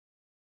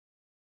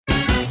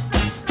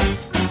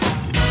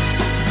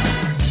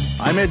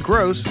I'm Ed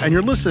Gross, and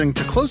you're listening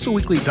to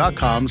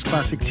CloserWeekly.com's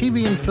classic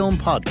TV and film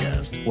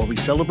podcast, where we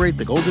celebrate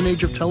the golden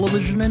age of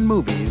television and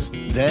movies,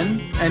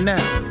 then and now.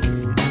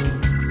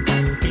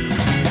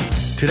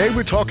 Today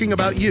we're talking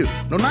about You.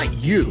 No, not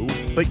You,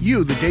 but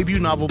You, the debut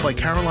novel by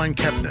Caroline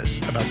Kepnes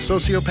about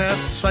sociopath,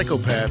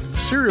 psychopath,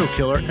 serial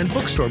killer, and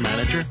bookstore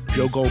manager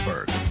Joe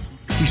Goldberg.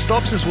 He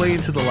stalks his way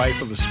into the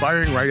life of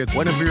aspiring writer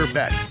Guinevere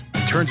Beck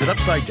and turns it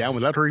upside down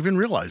without her even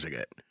realizing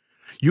it.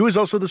 You is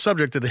also the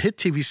subject of the hit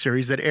TV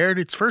series that aired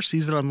its first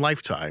season on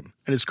Lifetime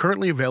and is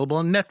currently available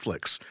on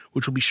Netflix,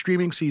 which will be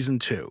streaming season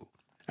 2.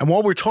 And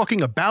while we're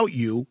talking about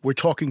You, we're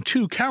talking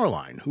to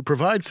Caroline, who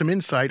provides some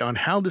insight on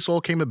how this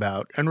all came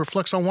about and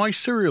reflects on why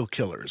serial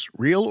killers,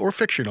 real or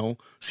fictional,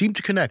 seem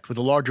to connect with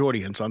a large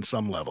audience on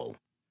some level.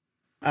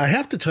 I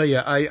have to tell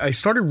you, I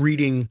started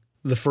reading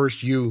the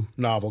first You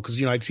novel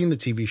because, I'd seen the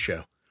TV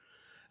show.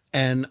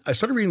 And I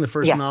started reading the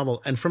first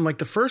novel, and from like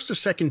the first or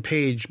second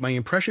page, my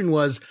impression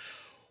was,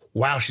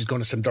 wow, she's going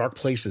to some dark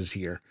places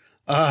here.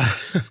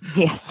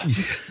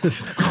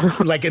 Yes.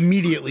 Like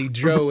immediately,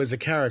 Joe as a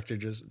character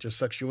just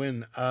sucks you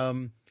in.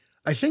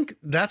 I think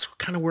that's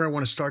kind of where I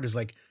want to start is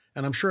like,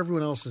 and I'm sure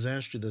everyone else has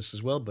asked you this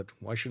as well, but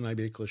why shouldn't I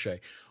be a cliche?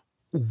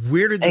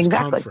 Where did this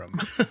come from?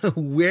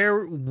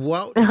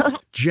 What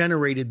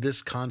generated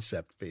this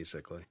concept,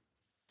 basically?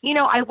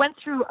 I went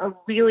through a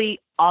really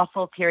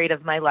awful period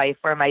of my life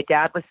where my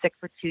dad was sick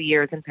for 2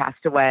 years and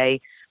passed away.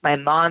 My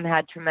mom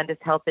had tremendous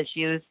health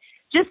issues.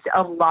 Just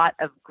a lot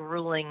of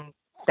grueling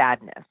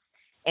sadness.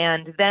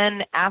 And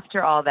then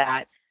after all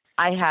that,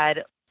 I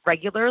had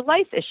regular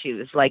life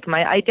issues, like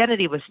my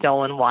identity was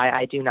stolen, why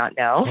I do not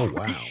know. Oh,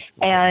 wow.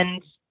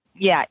 And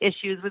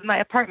issues with my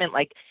apartment.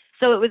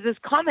 So it was this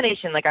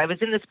combination, I was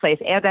in this place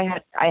and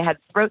I had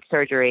throat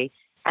surgery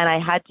and I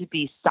had to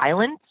be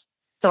silent.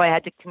 So I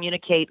had to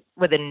communicate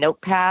with a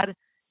notepad.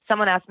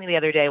 Someone asked me the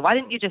other day, why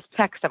didn't you just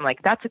text? I'm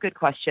like, that's a good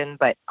question,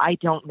 but I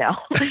don't know.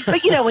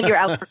 But, when you're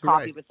out for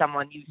coffee Right. with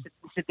someone, you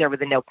sit there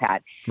with a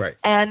notepad. Right.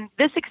 And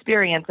this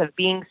experience of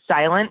being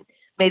silent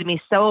made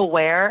me so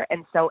aware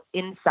and so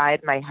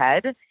inside my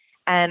head.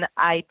 And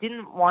I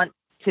didn't want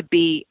to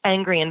be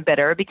angry and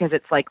bitter because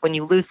it's like when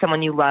you lose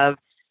someone you love,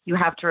 you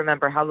have to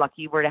remember how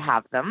lucky you were to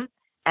have them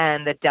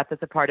and that death is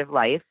a part of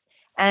life.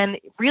 And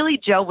really,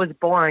 Joe was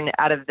born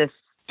out of this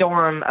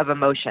storm of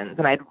emotions.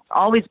 And I'd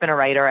always been a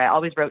writer. I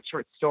always wrote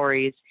short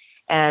stories.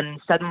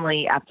 And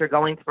suddenly, after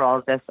going through all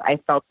of this, I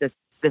felt this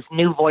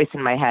new voice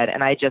in my head.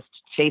 And I just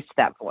chased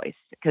that voice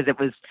because it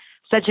was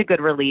such a good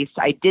release.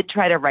 I did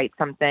try to write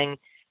something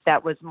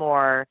that was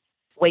more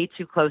way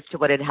too close to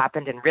what had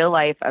happened in real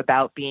life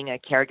about being a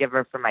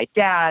caregiver for my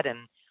dad and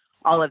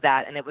all of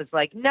that. And it was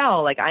like,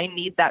 no, I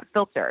need that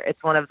filter.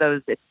 It's one of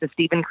those, it's the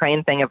Stephen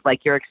Crane thing of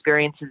your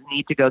experiences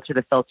need to go through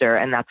the filter.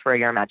 And that's where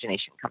your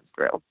imagination comes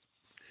through.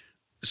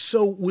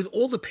 So with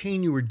all the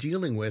pain you were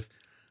dealing with,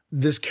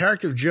 this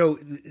character of Joe,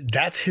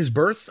 that's his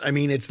birth? I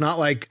mean, it's not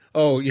like,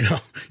 you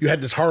had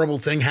this horrible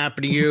thing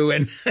happen to you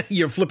and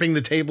you're flipping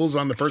the tables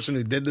on the person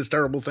who did this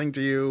terrible thing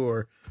to you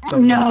or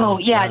something. No,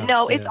 like that.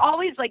 No. It's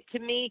always to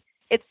me,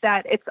 it's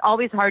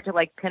always hard to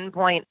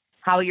pinpoint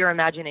how your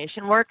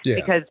imagination works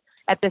because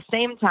at the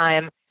same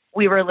time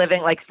we were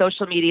living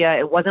social media.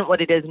 It wasn't what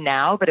it is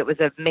now, but it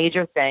was a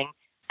major thing.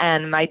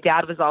 And my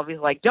dad was always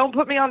like, don't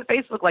put me on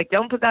Facebook.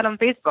 Don't put that on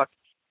Facebook.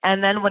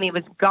 And then when he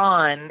was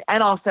gone,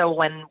 and also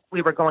when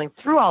we were going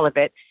through all of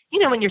it,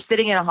 when you're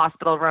sitting in a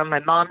hospital room, my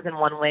mom's in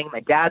one wing,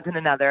 my dad's in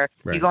another.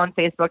 Right. You go on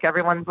Facebook,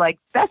 everyone's like,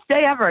 best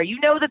day ever. You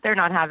know that they're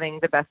not having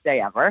the best day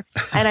ever.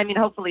 And I mean,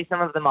 hopefully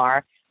some of them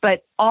are.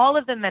 But all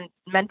of the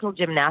mental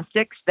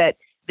gymnastics that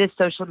this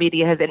social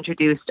media has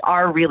introduced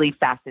are really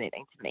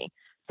fascinating to me.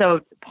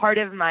 So part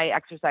of my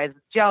exercise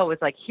with Joe was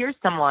here's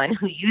someone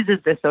who uses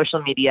this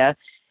social media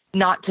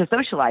not to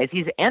socialize.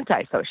 He's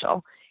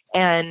antisocial.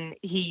 And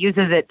he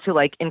uses it to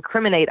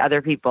incriminate other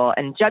people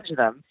and judge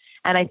them.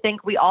 And I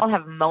think we all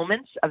have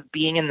moments of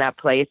being in that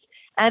place.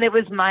 And it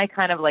was my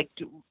kind of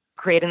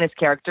creating this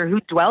character who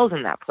dwells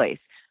in that place,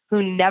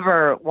 who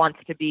never wants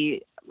to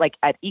be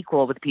at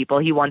equal with people.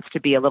 He wants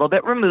to be a little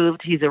bit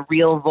removed. He's a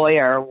real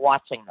voyeur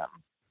watching them.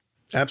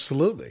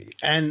 Absolutely.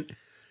 And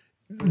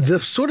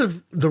the sort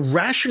of the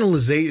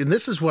rationalization, and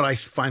this is what I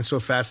find so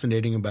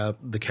fascinating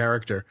about the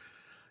character,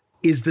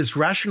 is this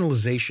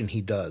rationalization he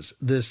does,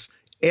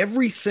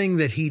 everything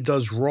that he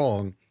does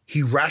wrong,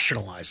 he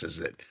rationalizes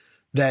it,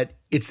 that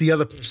it's the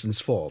other person's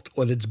fault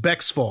or that it's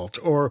Beck's fault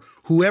or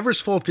whoever's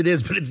fault it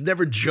is, but it's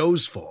never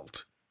Joe's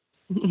fault.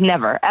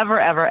 Never, ever,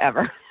 ever,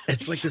 ever.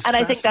 It's like this. And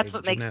I think that's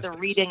what makes the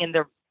reading and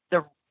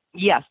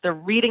the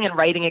reading and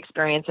writing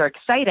experience are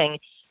exciting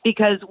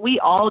because we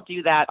all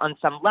do that on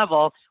some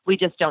level. We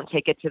just don't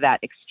take it to that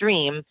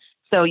extreme.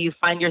 So you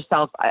find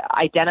yourself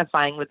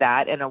identifying with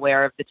that and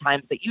aware of the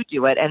times that you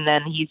do it. And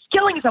then he's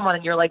killing someone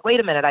and you're like, wait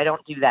a minute, I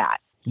don't do that.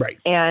 Right.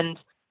 And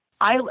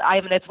I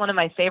mean, it's one of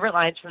my favorite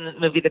lines from the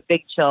movie The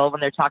Big Chill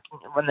when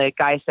the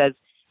guy says,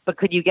 but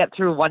could you get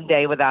through one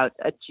day without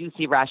a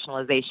juicy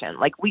rationalization?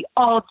 We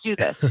all do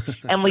this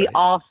and we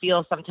all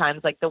feel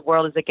sometimes the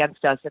world is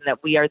against us and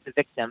that we are the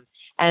victim.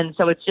 And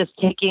so it's just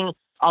taking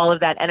all of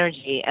that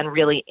energy and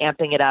really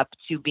amping it up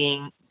to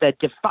being the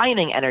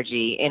defining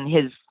energy in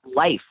his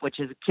life, which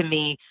is to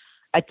me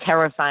a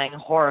terrifying,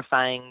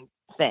 horrifying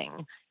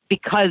thing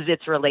because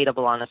it's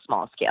relatable on a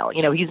small scale.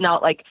 You know, he's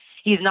not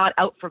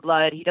out for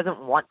blood. He doesn't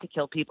want to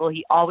kill people.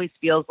 He always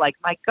feels like,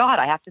 my God,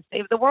 I have to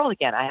save the world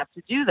again. I have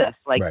to do this.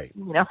 Like, right.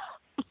 You know?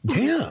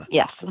 Yeah.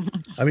 Yes.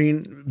 I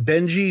mean,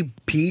 Benji,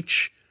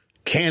 Peach,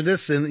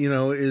 Candace, and, you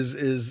know,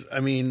 is I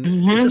mean,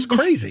 Mm-hmm. It's just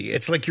crazy.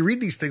 It's like you read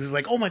these things, it's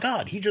like, oh my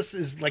God, he just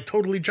is like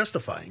totally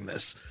justifying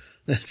this.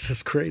 That's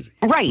just crazy.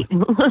 Right.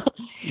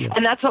 Yeah.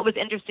 And that's what was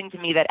interesting to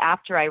me, that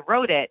after I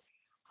wrote it,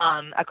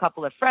 a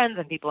couple of friends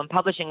and people in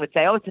publishing would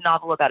say, oh, it's a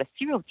novel about a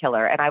serial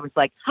killer. And I was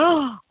like,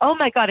 oh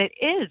my God, it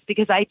is.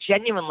 Because I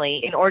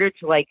genuinely, in order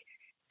to like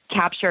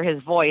capture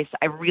his voice,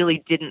 I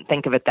really didn't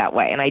think of it that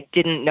way. And I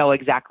didn't know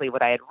exactly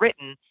what I had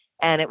written.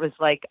 And it was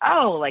like,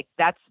 oh, like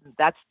that's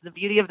the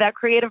beauty of that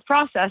creative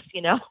process,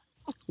 you know?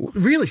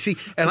 Really? See,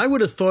 and I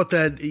would have thought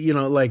that, you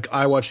know, like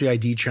I watch the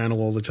ID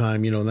channel all the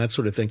time, you know, and that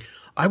sort of thing.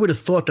 I would have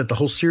thought that the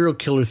whole serial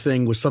killer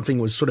thing was something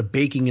that was sort of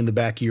baking in the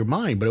back of your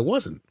mind, but it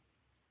wasn't.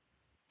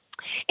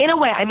 In a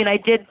way, I mean, I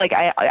did, like,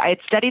 I had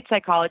studied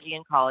psychology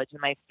in college,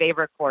 and my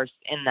favorite course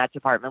in that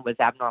department was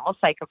abnormal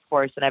psych, of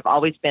course, and I've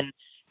always been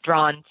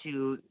drawn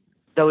to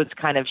those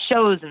kind of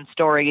shows and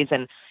stories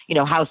and, you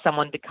know, how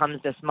someone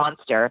becomes this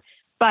monster.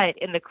 But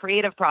in the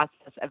creative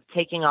process of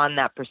taking on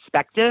that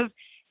perspective,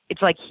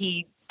 it's like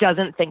he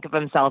doesn't think of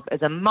himself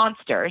as a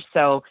monster.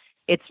 So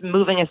it's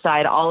moving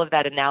aside all of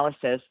that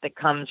analysis that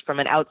comes from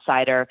an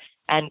outsider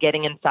and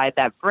getting inside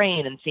that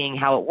brain and seeing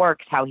how it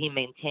works, how he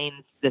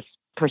maintains this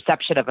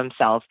perception of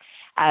himself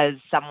as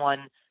someone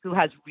who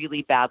has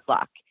really bad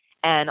luck,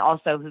 and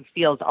also who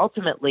feels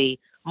ultimately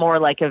more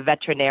like a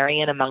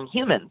veterinarian among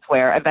humans,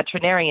 where a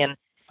veterinarian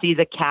sees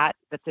a cat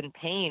that's in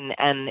pain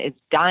and is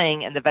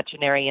dying, and the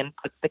veterinarian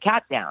puts the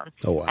cat down.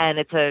 Oh, wow. And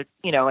it's a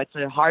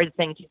hard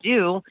thing to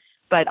do,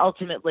 but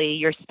ultimately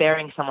you're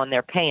sparing someone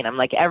their pain. I'm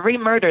like, every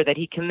murder that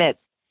he commits,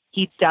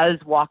 he does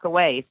walk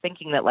away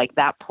thinking that, like,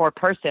 that poor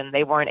person,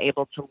 they weren't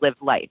able to live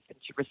life and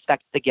to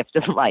respect the gift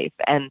of life.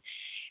 And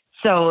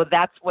so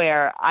that's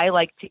where I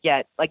like to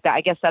get, like, that. I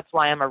guess that's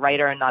why I'm a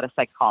writer and not a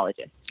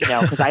psychologist, you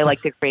know, because I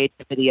like the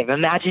creativity of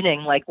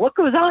imagining, like, what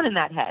goes on in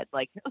that head.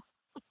 Like,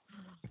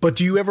 but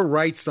do you ever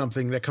write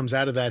something that comes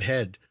out of that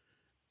head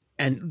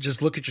and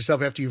just look at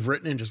yourself after you've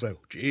written it and just like,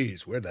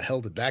 geez, where the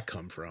hell did that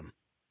come from?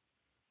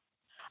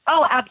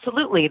 Oh,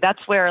 absolutely.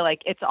 That's where,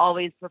 like, it's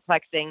always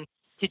perplexing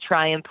to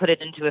try and put it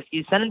into a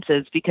few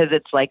sentences, because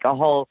it's like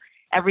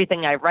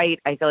everything I write,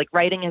 I feel like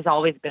writing has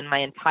always been my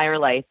entire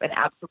life an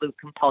absolute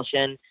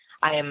compulsion.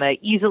 I am a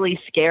easily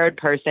scared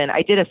person.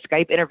 I did a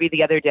Skype interview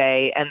the other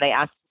day, and they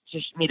asked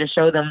me to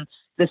show them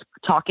this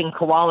talking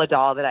koala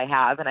doll that I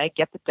have, and I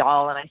get the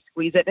doll and I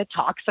squeeze it and it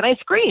talks and I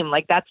scream.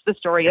 Like, that's the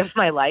story of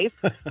my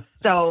life.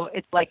 So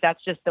it's like,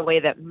 that's just the way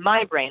that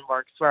my brain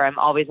works, where I'm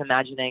always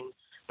imagining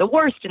the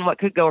worst and what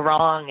could go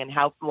wrong, and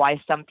why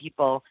some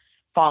people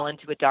fall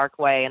into a dark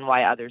way and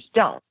why others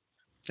don't.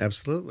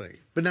 Absolutely.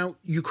 But now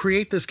you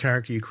create this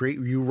character,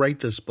 you write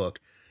this book.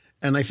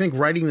 And I think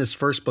writing this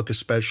first book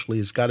especially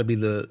has got to be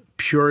the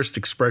purest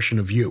expression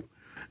of you.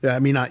 I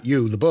mean, not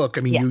you, the book.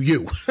 I mean, yeah.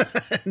 you.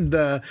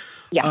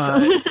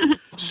 And,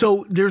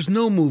 so there's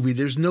no movie,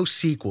 there's no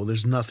sequel,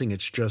 there's nothing.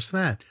 It's just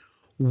that.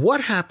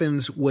 What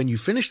happens when you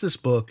finish this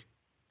book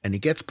and it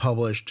gets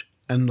published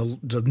and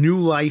the new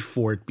life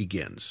for it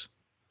begins?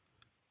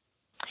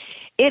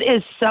 It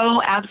is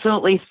so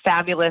absolutely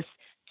fabulous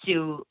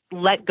to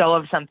let go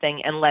of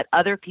something and let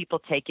other people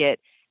take it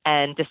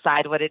and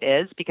decide what it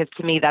is, because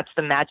to me, that's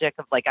the magic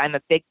of, like, I'm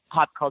a big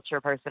pop culture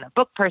person, a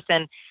book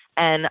person,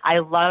 and I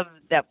love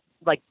that,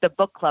 like, the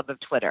book club of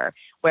Twitter,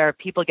 where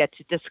people get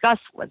to discuss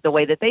the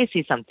way that they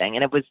see something.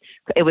 And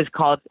it was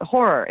called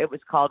horror, it was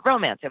called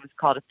romance, it was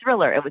called a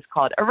thriller, it was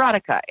called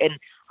erotica. And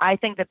I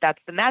think that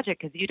that's the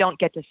magic, because you don't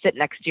get to sit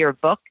next to your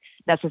book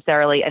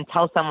necessarily and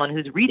tell someone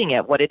who's reading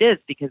it what it is,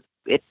 because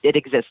it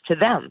exists to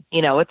them.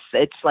 You know, it's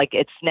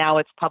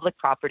public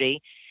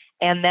property.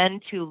 And then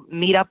to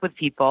meet up with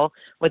people,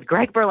 with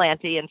Greg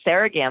Berlanti and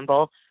Sarah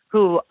Gamble,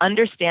 who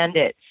understand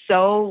it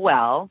so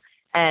well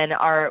and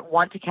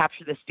want to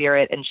capture the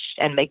spirit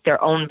and make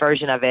their own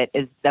version of it,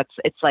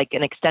 it's like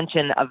an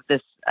extension of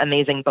this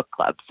amazing book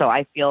club. So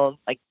I feel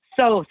like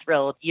so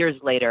thrilled years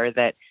later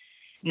that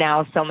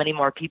now so many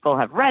more people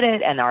have read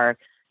it and are,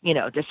 you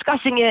know,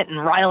 discussing it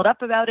and riled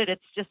up about it.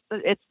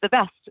 It's the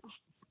best.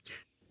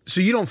 So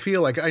you don't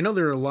feel like, I know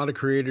there are a lot of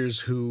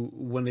creators who,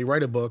 when they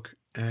write a book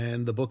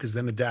and the book is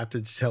then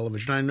adapted to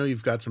television, I know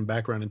you've got some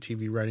background in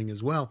TV writing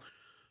as well,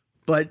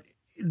 but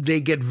they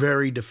get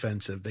very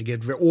defensive.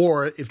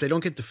 Or if they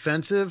don't get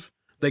defensive,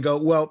 they go,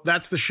 well,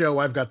 that's the show,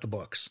 I've got the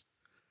books.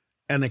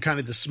 And they kind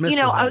of dismiss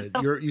it.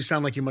 You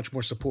sound like you're much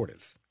more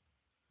supportive.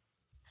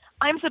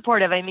 I'm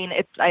supportive. I mean,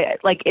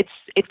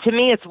 to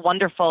me, it's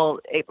wonderful.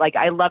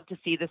 I love to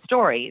see the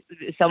story.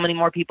 So many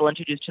more people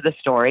introduced to the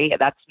story.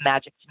 That's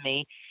magic to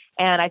me.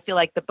 And I feel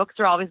like the books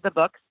are always the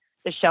books.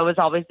 The show is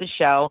always the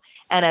show.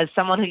 And as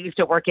someone who used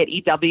to work at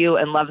EW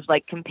and loves,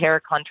 like, compare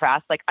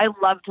contrast, like, I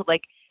love to,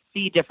 like,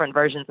 see different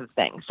versions of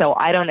things. So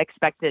I don't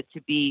expect it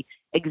to be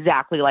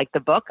exactly like the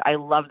book. I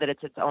love that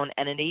it's its own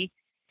entity.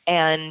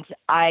 And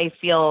I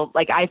feel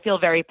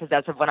very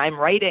possessive when I'm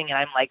writing, and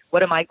I'm like,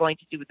 what am I going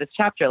to do with this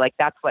chapter? Like,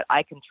 that's what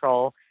I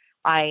control.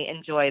 I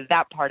enjoy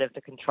that part of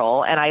the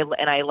control. And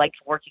I like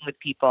working with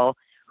people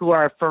who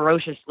are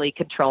ferociously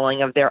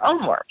controlling of their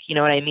own work. You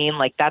know what I mean?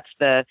 Like, that's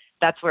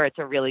where it's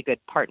a really good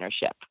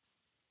partnership,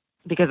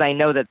 because I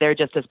know that they're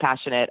just as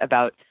passionate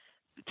about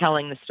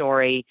telling the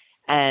story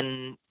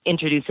and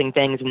introducing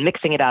things and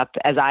mixing it up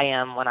as I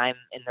am when I'm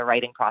in the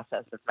writing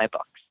process of my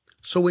books.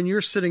 So when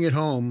you're sitting at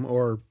home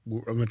or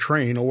on the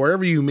train or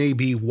wherever you may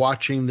be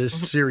watching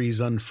this series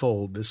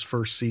unfold, this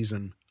first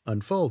season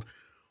unfold,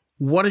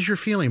 what is your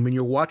feeling when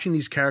you're watching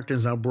these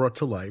characters now brought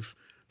to life?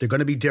 They're going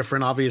to be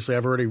different. Obviously,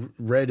 I've already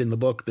read in the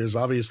book, there's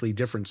obviously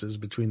differences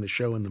between the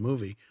show and the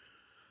movie.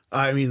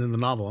 In the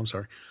novel, I'm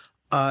sorry.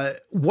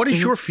 What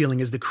is your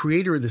feeling as the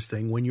creator of this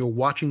thing when you're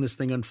watching this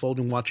thing unfold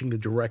and watching the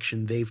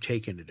direction they've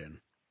taken it in?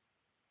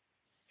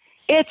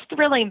 It's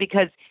thrilling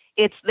because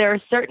there are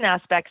certain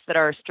aspects that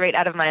are straight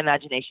out of my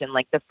imagination.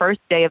 Like the first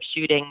day of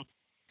shooting,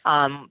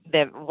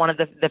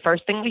 the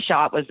first thing we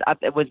shot was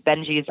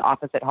Benji's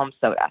office at Home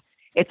Soda.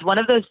 It's one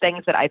of those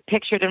things that I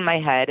pictured in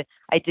my head.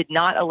 I did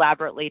not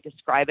elaborately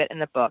describe it in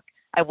the book.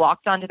 I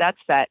walked onto that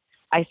set.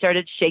 I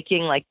started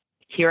shaking, like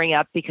tearing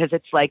up, because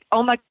it's like,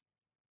 oh my,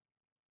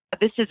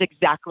 this is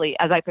exactly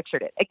as I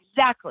pictured it.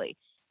 Exactly.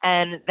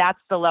 And that's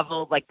the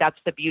level, like that's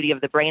the beauty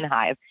of the brain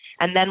hive.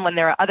 And then when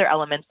there are other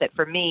elements that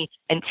for me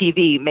and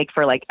TV make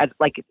for like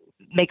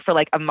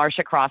a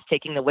Marcia Cross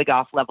taking the wig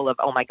off level of,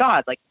 oh my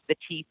God, like the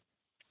teeth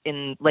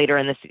later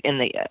in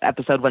the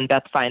episode when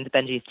Beth finds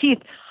Benji's teeth.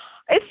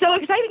 It's so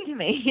exciting to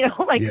me,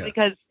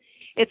 because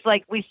it's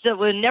like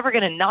we're never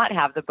going to not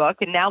have the book.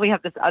 And now we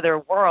have this other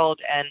world,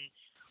 and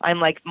I'm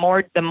like,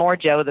 the more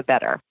Joe, the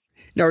better.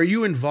 Now, are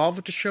you involved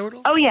with the show at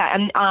all? Oh yeah.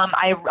 And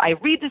I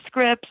read the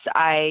scripts.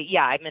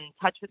 I'm in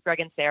touch with Greg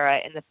and Sarah.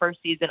 In the first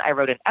season, I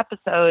wrote an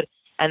episode,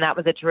 and that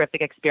was a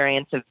terrific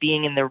experience of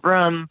being in the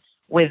room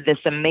with this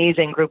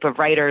amazing group of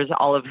writers,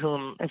 all of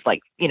whom has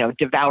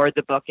devoured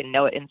the book and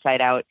know it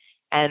inside out,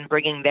 and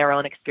bringing their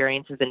own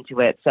experiences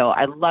into it. So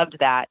I loved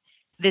that.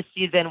 This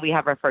season, we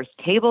have our first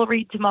table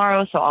read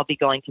tomorrow, so I'll be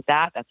going to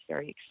that. That's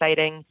very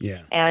exciting.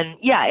 Yeah. And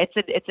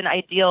it's an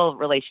ideal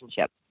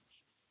relationship.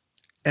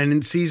 And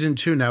in season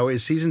 2 now,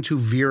 is season 2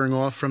 veering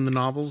off from the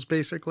novels,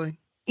 basically?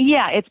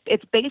 Yeah,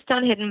 it's based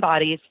on Hidden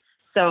Bodies.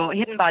 So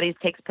Hidden Bodies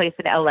takes place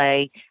in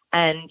LA,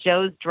 and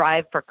Joe's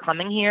drive for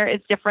coming here is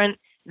different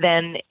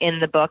than in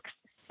the books,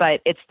 but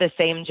it's the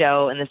same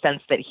Joe in the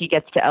sense that he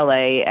gets to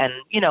LA and,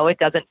 it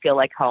doesn't feel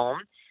like home.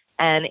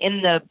 And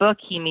in the book,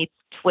 he meets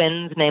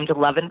twins named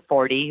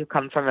 1140 who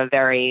come from a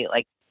very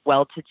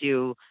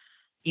well-to-do,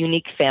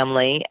 unique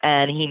family.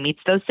 And he meets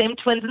those same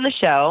twins in the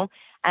show.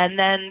 And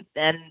then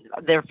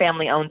their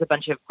family owns a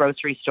bunch of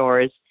grocery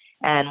stores,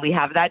 and we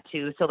have that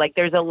too. So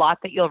there's a lot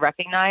that you'll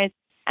recognize.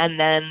 And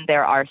then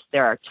there are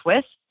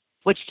twists,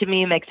 which to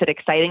me makes it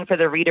exciting for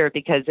the reader,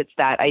 because it's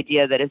that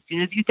idea that as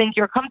soon as you think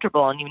you're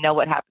comfortable and you know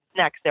what happens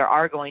next, there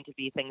are going to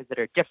be things that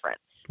are different.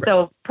 Right.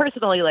 So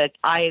personally,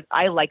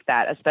 I like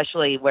that,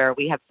 especially where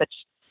we have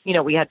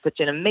we had such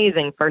an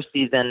amazing first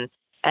season,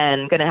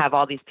 and going to have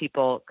all these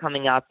people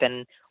coming up,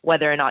 and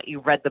whether or not you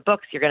read the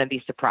books, you're going to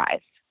be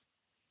surprised.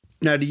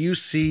 Now, do you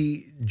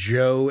see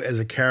Joe as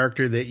a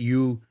character that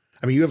you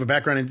have a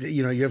background in,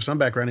 you have some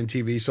background in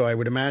TV, so I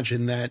would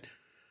imagine that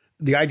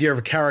the idea of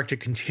a character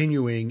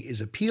continuing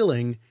is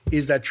appealing.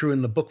 Is that true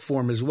in the book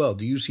form as well?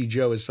 Do you see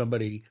Joe as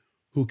somebody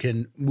who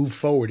can move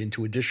forward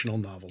into additional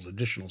novels,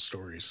 additional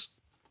stories?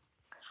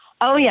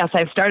 Oh, yes.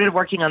 I've started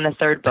working on the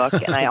third book,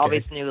 and I Okay.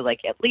 always knew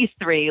at least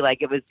 3.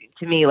 It was,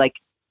 to me,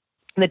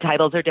 the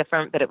titles are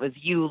different, but it was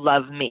You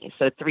Love Me.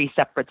 So 3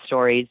 separate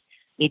stories,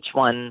 each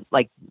one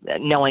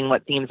knowing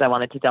what themes I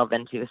wanted to delve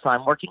into. So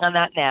I'm working on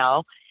that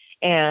now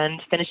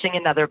and finishing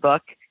another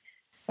book.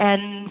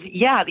 And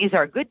yeah, these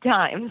are good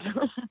times.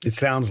 It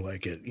sounds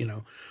like it,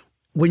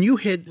 When you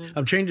hit,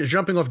 I'm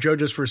jumping off Joe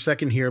just for a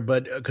second here,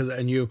 but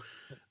when you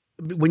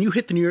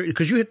hit the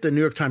you hit the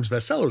New York Times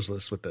bestsellers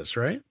list with this,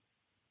 right?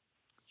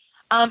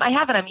 I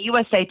haven't. I'm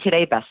USA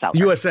Today bestseller.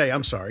 USA,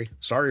 I'm sorry.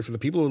 Sorry for the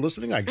people who are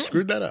listening. I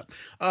screwed that up.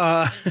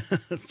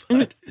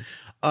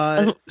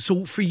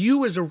 So for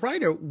you as a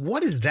writer,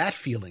 what is that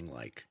feeling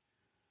like?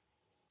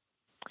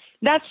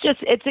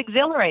 It's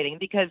exhilarating,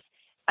 because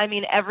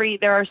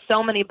there are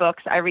so many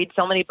books. I read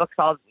so many books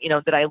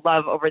that I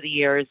love over the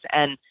years.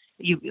 And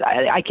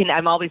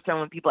I'm always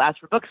thrown when people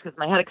ask for books, because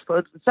my head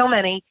explodes with so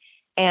many.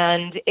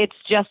 And it's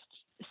just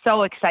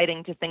so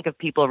exciting to think of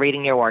people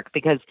reading your work,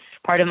 because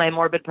part of my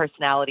morbid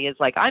personality is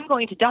I'm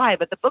going to die,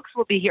 but the books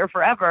will be here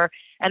forever.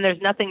 And there's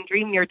nothing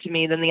dreamier to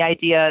me than the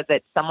idea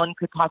that someone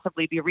could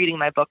possibly be reading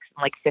my books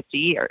in 50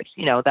 years.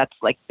 That's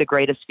the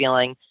greatest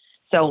feeling.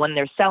 So when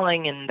they're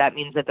selling, and that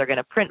means that they're going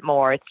to print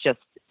more, it's just,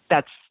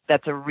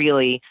 that's a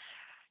really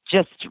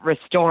just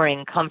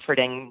restoring,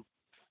 comforting,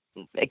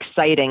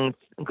 exciting,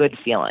 good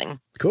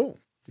feeling. Cool.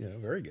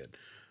 Very good.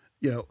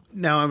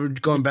 Now I'm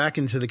going back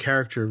into the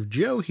character of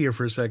Joe here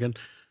for a second.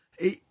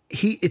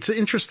 It's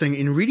interesting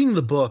in reading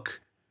the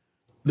book.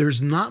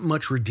 There's not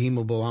much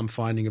redeemable I'm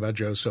finding about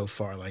Joe so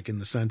far, like in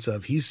the sense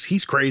of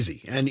he's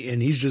crazy and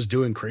he's just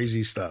doing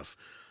crazy stuff.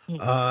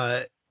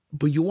 But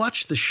you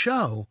watch the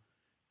show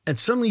and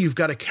suddenly you've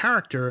got a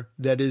character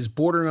that is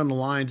bordering on the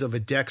lines of a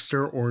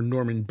Dexter or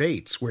Norman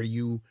Bates, where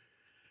you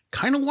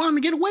kind of want him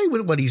to get away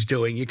with what he's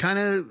doing.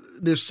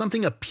 There's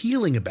something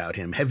appealing about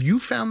him. Have you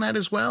found that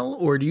as well?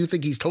 Or do you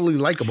think he's totally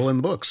likable in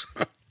the books?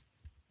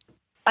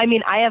 I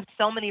mean, I have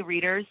so many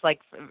readers, like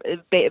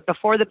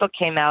before the book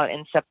came out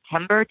in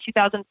September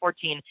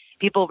 2014,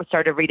 people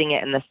started reading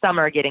it in the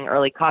summer, getting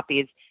early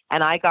copies.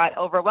 And I got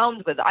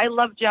overwhelmed with, I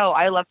love Joe.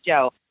 I love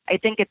Joe. I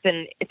think it's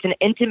an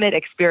intimate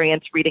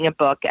experience reading a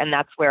book. And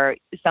that's where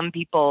some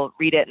people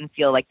read it and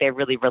feel like they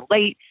really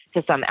relate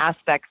to some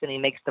aspects and he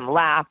makes them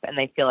laugh and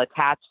they feel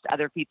attached.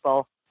 Other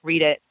people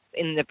read it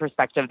in the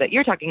perspective that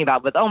you're talking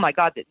about with, oh my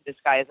God, this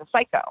guy is a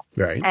psycho.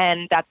 Right.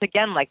 And that's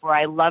again, like where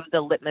I love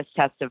the litmus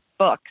test of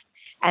books.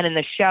 And in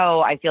the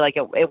show, I feel like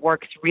it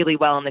works really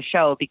well in the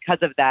show because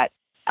of that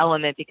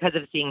element, because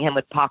of seeing him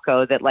with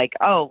Paco, that like,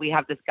 oh, we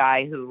have this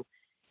guy who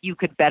you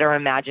could better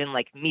imagine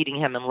like meeting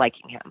him and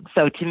liking him.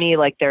 So to me,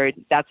 like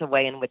that's a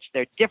way in which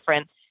they're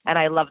different. And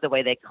I love the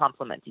way they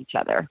complement each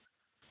other.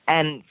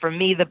 And for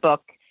me, the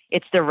book,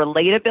 it's the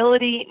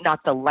relatability, not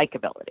the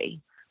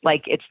likability.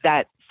 Like it's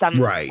that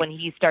when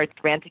he starts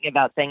ranting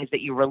about things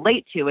that you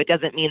relate to, it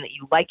doesn't mean that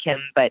you like him,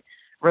 but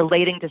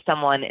relating to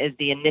someone is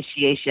the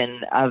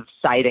initiation of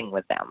siding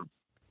with them.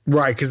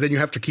 Right, because then you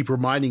have to keep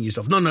reminding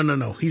yourself, no.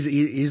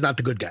 He's not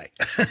the good guy.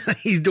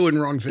 He's doing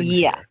wrong things.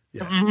 Yeah.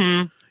 Yeah.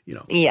 Mm-hmm. You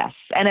know. Yes,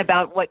 and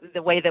about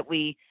the way that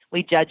we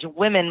judge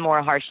women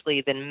more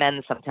harshly than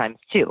men sometimes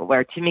too.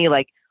 Where to me,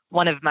 like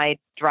one of my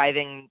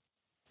driving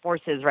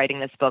forces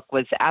writing this book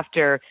was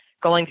after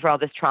going through all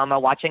this trauma,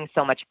 watching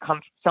so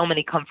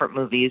many comfort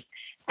movies,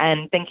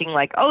 and thinking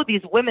like, oh,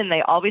 these women,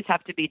 they always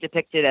have to be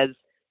depicted as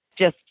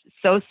just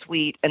so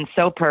sweet and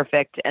so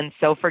perfect and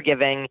so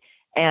forgiving.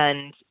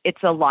 And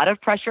it's a lot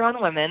of pressure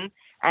on women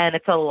and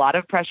it's a lot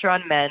of pressure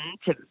on men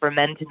for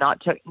men to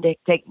not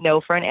take no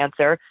for an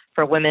answer,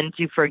 for women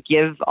to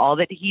forgive all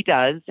that he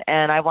does.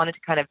 And I wanted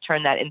to kind of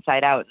turn that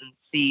inside out and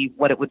see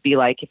what it would be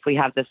like if we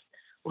have this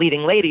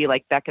leading lady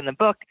like Beck in the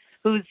book,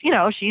 who's,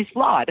 she's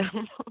flawed.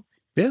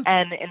 Yeah.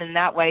 And in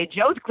that way,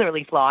 Joe's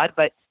clearly flawed,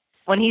 but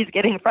when he's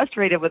getting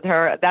frustrated with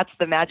her, that's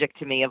the magic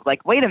to me of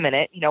like, wait a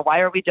minute, why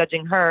are we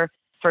judging her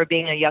for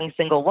being a young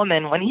single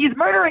woman when he's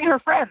murdering her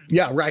friends?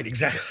 Yeah, right.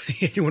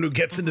 Exactly. Anyone who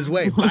gets in his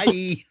way.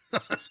 Bye.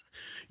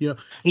 Yep.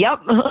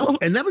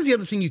 And that was the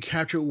other thing you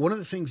captured. One of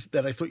the things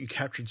that I thought you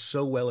captured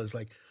so well is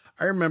like,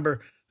 I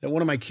remember that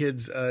one of my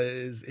kids,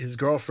 his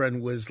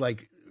girlfriend was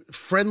like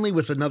friendly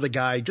with another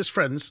guy, just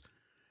friends.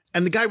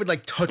 And the guy would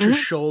like touch her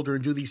shoulder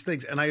and do these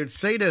things. And I would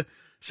say to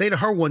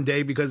her one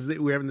day, because we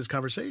were having this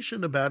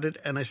conversation about it.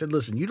 And I said,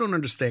 listen, you don't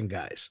understand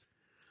guys.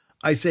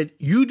 I said,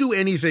 you do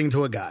anything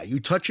to a guy. You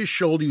touch his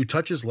shoulder, you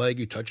touch his leg,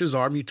 you touch his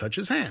arm, you touch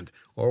his hand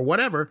or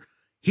whatever.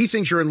 He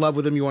thinks you're in love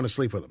with him. You want to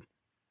sleep with him.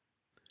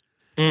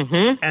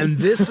 Mm-hmm. And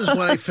this is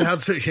what I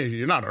found. So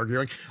you're not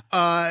arguing.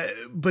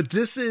 But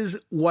this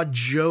is what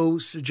Joe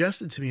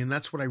suggested to me. And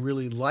that's what I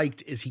really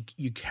liked is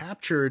you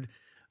captured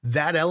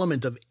that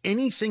element of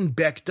anything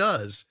Beck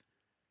does.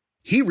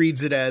 He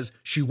reads it as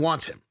she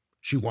wants him.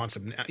 She wants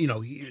him now,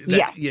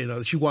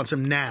 she wants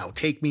him now,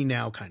 take me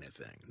now kind of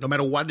thing, no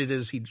matter what it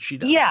is she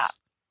does. Yeah.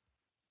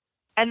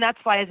 And that's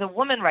why as a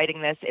woman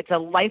writing this, it's a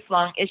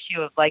lifelong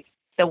issue of like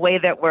the way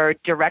that we're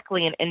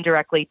directly and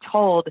indirectly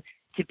told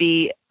to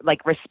be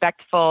like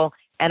respectful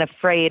and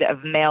afraid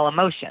of male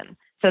emotion.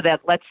 So that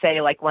let's say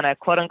like when a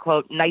quote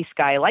unquote nice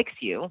guy likes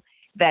you,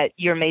 that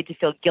you're made to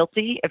feel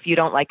guilty if you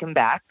don't like him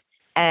back.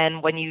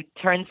 And when you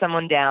turn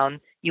someone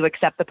down, you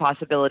accept the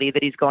possibility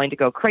that he's going to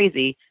go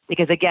crazy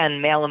because, again,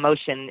 male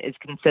emotion is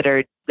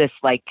considered this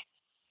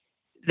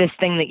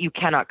thing that you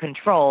cannot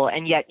control,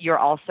 and yet you're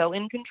also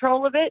in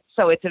control of it.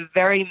 So it's a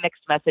very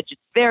mixed message.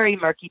 It's very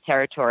murky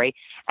territory,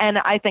 and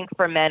I think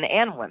for men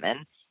and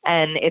women,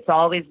 and it's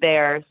always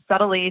there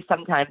subtly.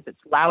 Sometimes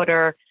it's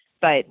louder,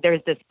 but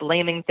there's this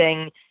blaming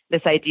thing,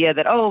 this idea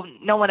that, oh,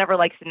 no one ever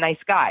likes a nice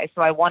guy.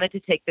 So I wanted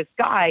to take this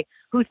guy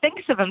who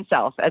thinks of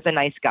himself as a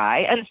nice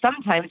guy, and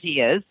sometimes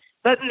he is,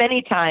 but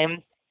many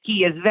times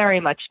he is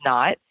very much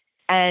not,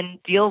 and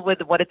deal with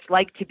what it's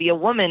like to be a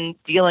woman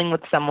dealing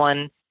with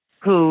someone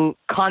who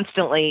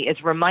constantly is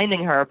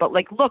reminding her, but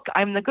like, look,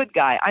 I'm the good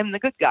guy. I'm the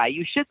good guy.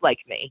 You should like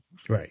me.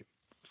 Right.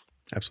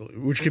 Absolutely.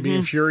 Which can be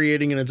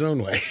infuriating in its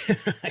own way,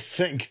 I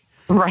think.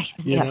 Right.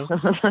 You know?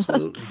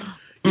 Absolutely.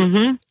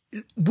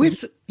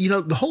 With,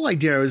 the whole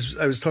idea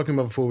I was talking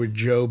about before with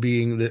Joe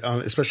being,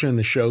 especially on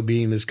the show,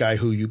 being this guy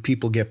who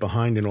people get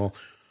behind and all.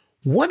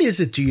 What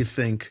is it, do you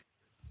think,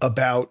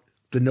 about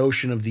the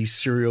notion of these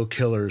serial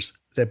killers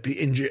that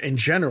in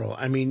general,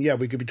 I mean, yeah,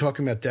 we could be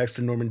talking about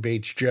Dexter, Norman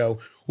Bates, Joe.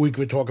 We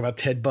could talk about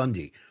Ted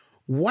Bundy.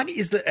 What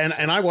is and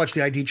I watch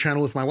the ID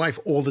channel with my wife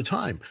all the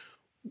time.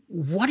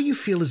 What do you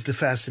feel is the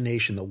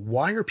fascination though?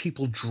 Why are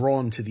people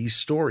drawn to these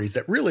stories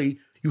that really,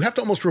 you have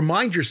to almost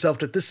remind yourself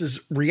that this is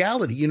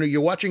reality. You know,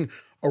 you're watching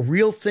a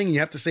real thing. And you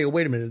have to say, oh,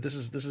 wait a minute, this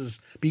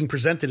is being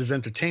presented as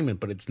entertainment,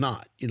 but it's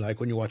not, you know, like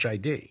when you watch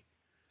ID.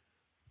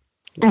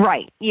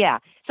 Right. Yeah.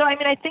 So, I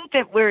mean, I think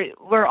that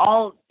we're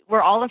all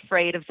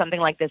afraid of something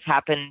like this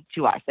happen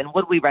to us. And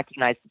would we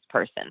recognize this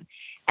person?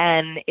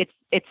 And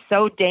it's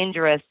so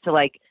dangerous to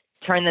like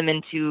turn them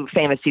into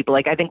famous people.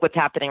 Like I think what's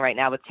happening right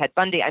now with Ted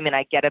Bundy, I mean,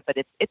 I get it, but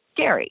it's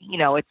scary. You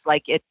know, it's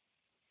like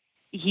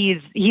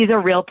he's a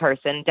real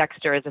person.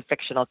 Dexter is a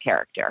fictional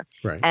character.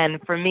 Right.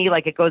 And for me,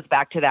 like it goes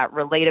back to that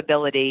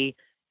relatability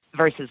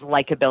versus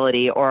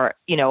likability or,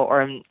 you know,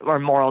 or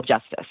moral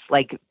justice.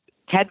 Like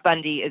Ted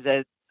Bundy is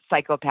a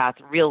psychopath,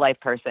 real life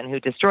person who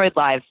destroyed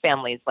lives,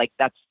 families. Like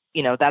that's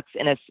in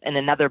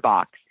another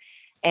box.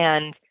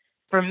 And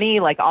for me,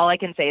 like all I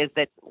can say is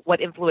that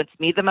what influenced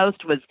me the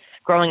most was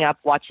growing up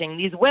watching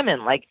these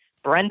women like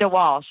Brenda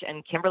Walsh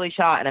and Kimberly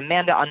Shaw and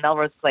Amanda on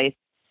Melrose Place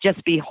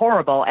just be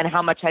horrible, and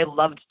how much I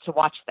loved to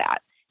watch that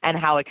and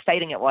how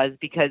exciting it was,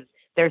 because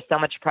there's so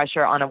much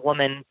pressure on a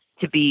woman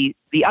to be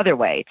the other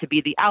way, to be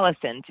the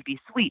Allison, to be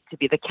sweet, to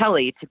be the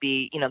Kelly, to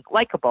be, you know,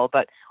 likable,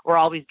 but we're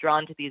always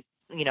drawn to these,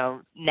 you know,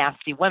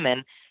 nasty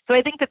women. So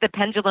I think that the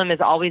pendulum is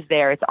always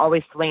there. It's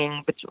always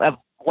swinging of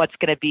what's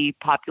going to be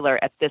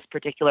popular at this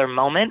particular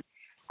moment,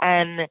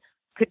 and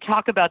could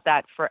talk about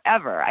that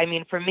forever. I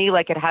mean, for me,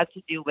 like it has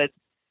to do with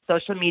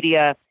social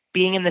media,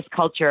 being in this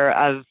culture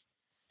of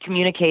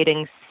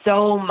communicating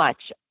so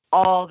much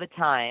all the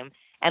time.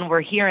 And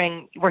we're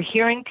hearing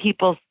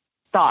people's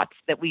thoughts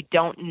that we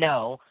don't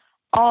know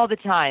all the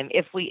time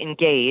if we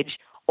engage,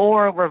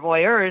 or we're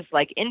voyeurs,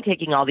 like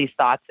intaking all these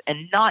thoughts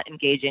and not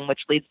engaging,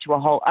 which leads to a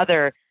whole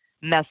other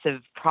mess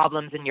of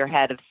problems in your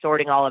head of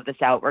sorting all of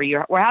this out,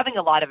 where we're having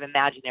a lot of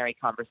imaginary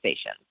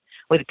conversations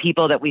with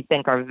people that we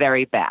think are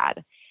very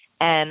bad.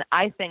 And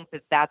I think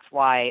that that's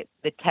why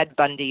the Ted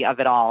Bundy of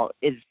it all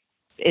is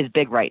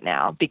big right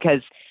now,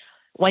 because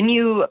when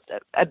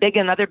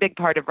another big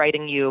part of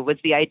writing you was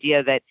the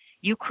idea that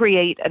you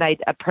create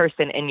a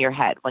person in your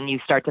head when you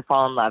start to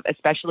fall in love,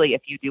 especially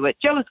if you do it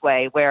Joe's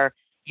way, where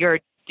you're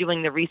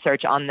doing the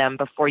research on them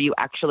before you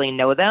actually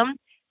know them.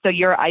 So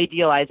you're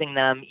idealizing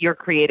them, you're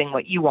creating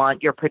what you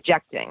want, you're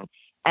projecting.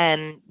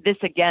 And this,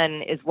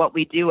 again, is what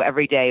we do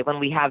every day when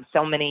we have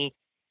so many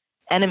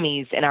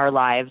enemies in our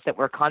lives that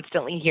we're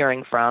constantly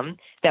hearing from,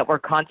 that we're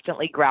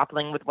constantly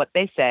grappling with what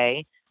they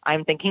say.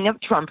 I'm thinking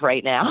of Trump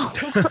right now.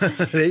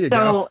 There you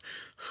go.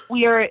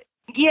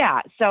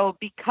 So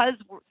because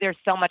there's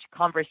so much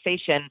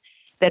conversation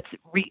that's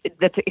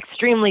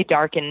extremely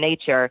dark in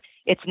nature,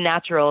 it's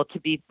natural to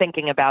be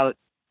thinking about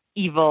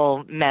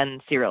evil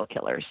men, serial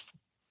killers.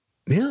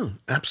 Yeah,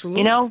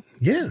 absolutely. You know?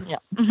 Yeah.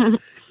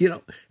 You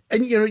know,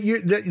 and you know,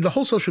 the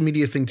whole social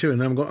media thing too.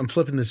 And I'm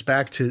flipping this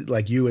back to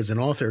like you as an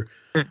author.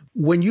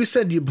 When you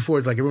said before,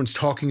 it's like everyone's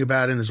talking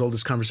about it and there's all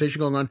this conversation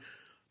going on.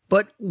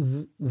 But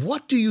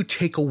what do you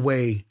take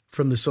away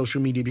from the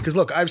social media? Because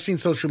look, I've seen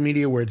social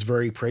media where it's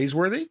very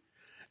praiseworthy,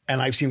 and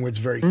I've seen where it's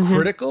very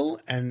critical,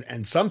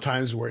 and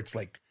sometimes where it's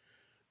like,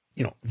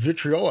 you know,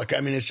 vitriolic.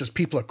 I mean, it's just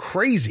people are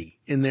crazy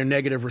in their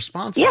negative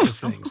responses to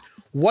things.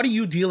 What are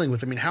you dealing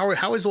with? I mean,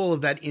 how is all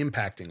of that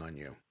impacting on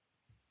you?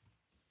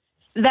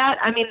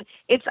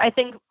 I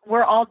think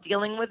we're all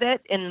dealing with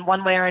it in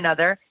one way or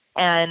another.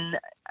 And,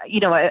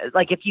 you know,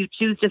 like if you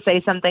choose to say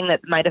something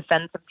that might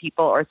offend some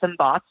people or some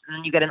bots,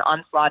 and you get an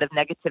onslaught of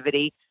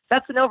negativity,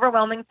 that's an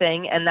overwhelming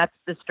thing. And that's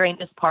the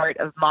strangest part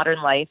of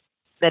modern life,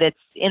 that it's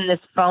in this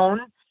phone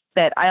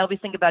that I always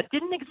think about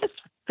didn't exist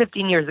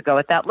 15 years ago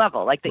at that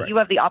level. Like that You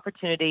have the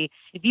opportunity,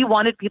 if you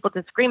wanted people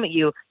to scream at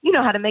you, you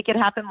know how to make it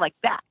happen like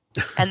that.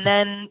 And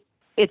then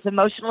it's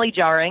emotionally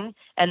jarring,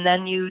 and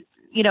then you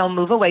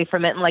move away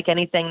from it, and like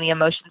anything, the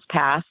emotions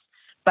pass.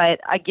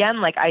 But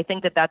again, like I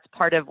think that that's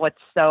part of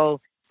what's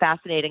so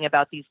fascinating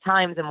about these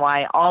times, and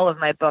why all of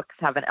my books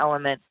have an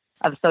element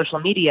of social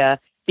media,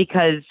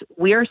 because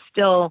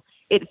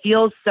it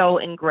feels so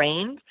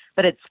ingrained,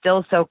 but it's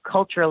still so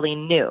culturally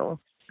new,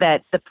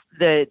 that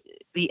the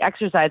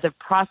exercise of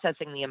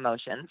processing the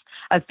emotions,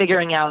 of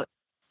figuring out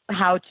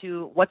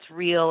what's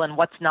real and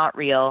what's not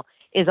real,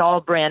 is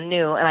all brand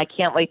new. And I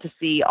can't wait to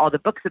see all the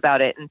books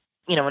about it in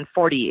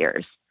 40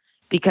 years,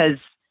 because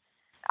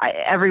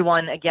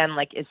everyone, again,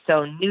 like is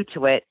so new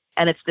to it.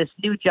 And it's this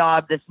new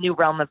job, this new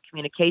realm of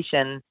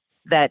communication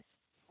that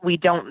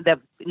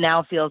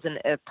now feels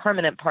a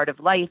permanent part of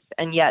life.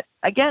 And yet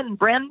again,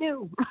 brand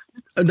new.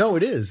 No,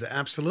 it is.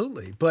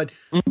 Absolutely. But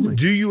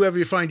do you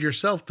ever find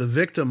yourself the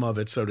victim of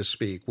it, so to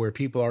speak, where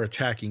people are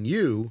attacking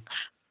you?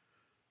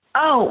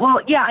 Oh, well,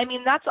 yeah. I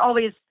mean, that's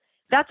always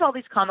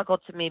comical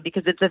to me,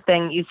 because it's a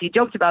thing you see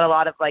joked about a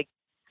lot of, like,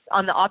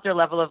 on the author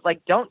level of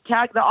like, don't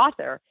tag the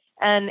author.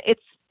 And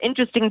it's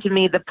interesting to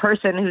me, the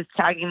person who's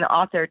tagging the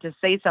author to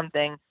say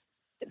something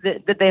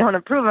that they don't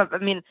approve of. I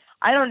mean,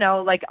 I don't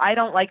know, like, I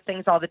don't like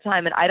things all the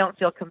time, and I don't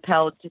feel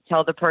compelled to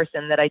tell the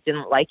person that I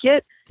didn't like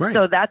it. Right.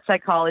 So that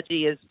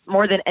psychology is,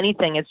 more than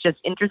anything, it's just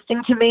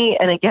interesting to me.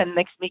 And again,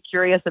 makes me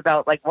curious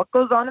about like what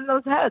goes on in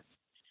those heads,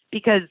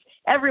 because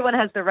everyone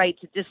has the right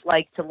to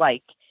dislike to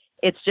like.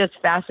 it's just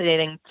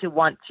fascinating to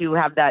want to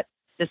have that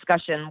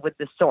discussion with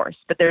the source.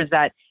 But there's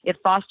that,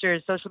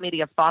 social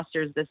media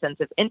fosters this sense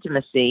of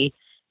intimacy.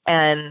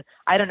 And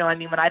I don't know, I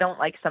mean, when I don't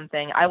like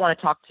something, I want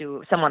to talk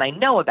to someone I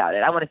know about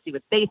it. I want to see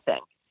what they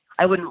think.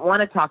 I wouldn't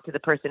want to talk to the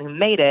person who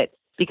made it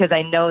because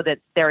I know that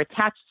they're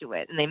attached to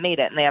it and they made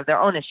it and they have their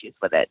own issues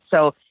with it.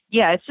 So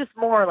yeah, it's just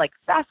more like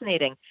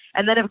fascinating.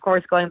 And then of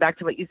course, going back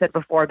to what you said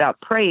before about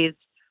praise,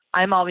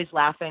 I'm always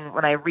laughing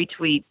when I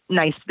retweet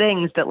nice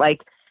things that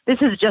like, this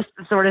is just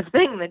the sort of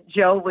thing that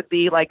Joe would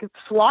be like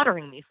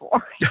slaughtering me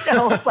for,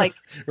 like,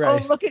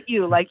 right. Oh, look at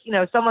you. Like,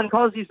 someone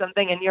calls you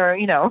something and you're,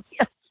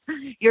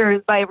 you're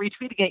by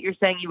retweeting it, you're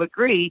saying you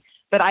agree.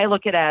 But I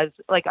look at it as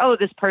like, oh,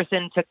 this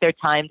person took their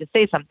time to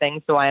say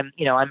something. So I'm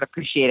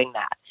appreciating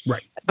that.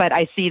 Right. But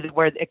I see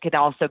where it could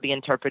also be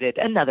interpreted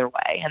another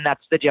way. And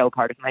that's the Joe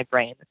part of my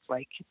brain. It's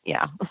like,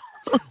 yeah.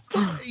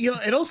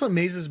 It also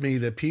amazes me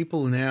that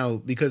people now,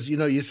 because,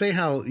 you say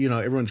how,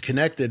 everyone's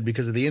connected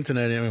because of the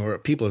internet, or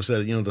people have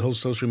said, the whole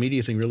social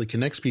media thing really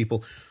connects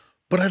people.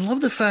 But I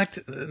love the fact,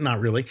 not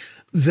really,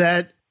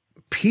 that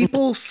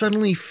people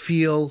suddenly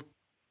feel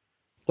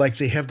like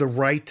they have the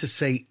right to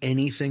say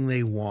anything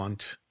they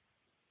want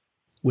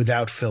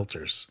without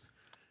filters.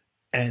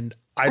 And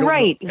I don't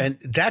know, and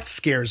that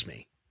scares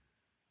me.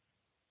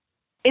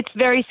 It's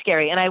very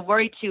scary. And I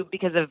worry too,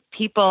 because of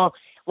people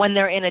when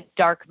they're in a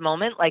dark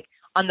moment. Like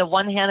on the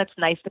one hand, it's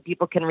nice that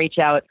people can reach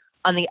out.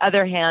 On the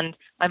other hand,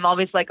 I'm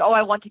always like, oh,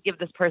 I want to give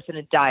this person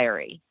a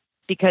diary,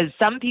 because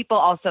some people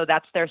also,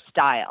 that's their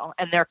style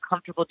and they're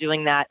comfortable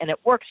doing that. And it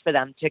works for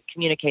them to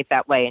communicate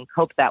that way and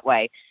cope that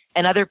way.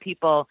 And other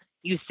people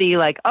you see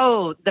like,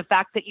 oh, the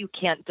fact that you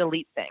can't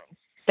delete things,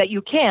 that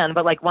you can,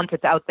 but like once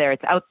it's out there,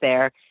 it's out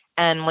there.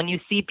 And when you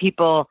see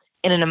people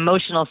in an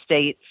emotional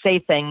state say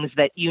things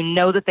that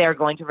that they are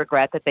going to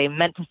regret, that they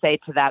meant to say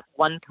to that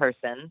one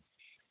person,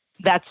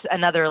 that's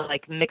another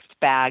like mixed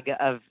bag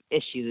of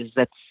issues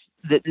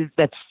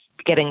that's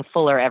getting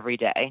fuller every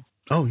day.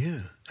 Oh,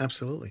 yeah,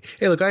 absolutely.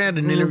 Hey, look, I had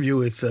an interview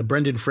with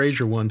Brendan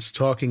Fraser once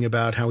talking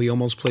about how he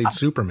almost played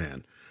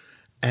Superman.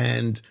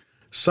 And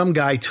some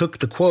guy took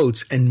the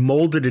quotes and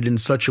molded it in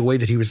such a way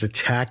that he was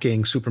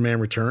attacking Superman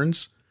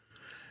Returns.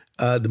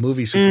 The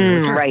movie Superman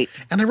Returns. Right.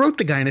 And I wrote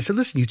the guy and I said,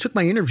 listen, you took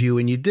my interview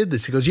and you did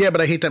this. He goes, yeah,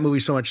 but I hate that movie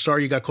so much.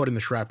 Sorry, you got caught in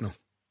the shrapnel.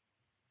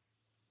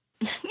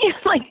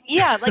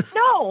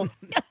 No.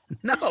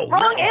 No.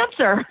 Wrong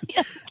answer.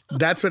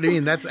 That's what I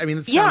mean.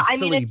 It sounds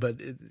silly, but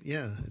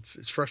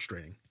it's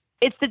frustrating.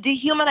 It's the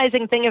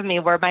dehumanizing thing of me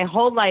where my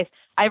whole life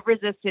I've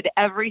resisted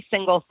every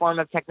single form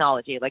of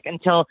technology, like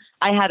until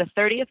I had a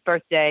 30th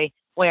birthday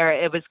where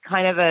it was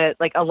kind of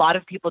a lot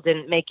of people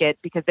didn't make it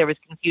because there was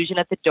confusion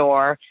at the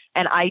door.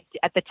 And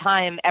at the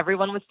time,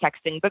 everyone was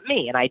texting but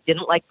me, and I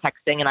didn't like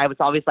texting. And I was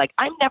always like,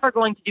 I'm never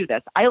going to do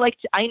this. I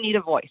need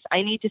a voice.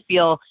 I need to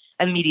feel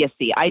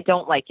immediacy. I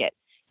don't like it.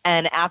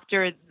 And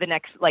after the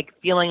next,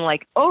 feeling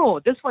like,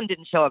 oh, this one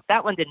didn't show up,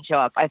 that one didn't show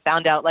up, I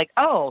found out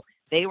oh,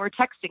 they were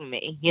texting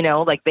me,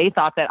 they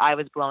thought that I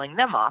was blowing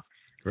them off.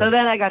 Right. So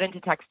then I got into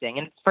texting.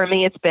 And for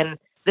me, it's been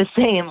the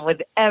same with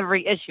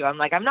every issue. I'm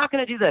like, I'm not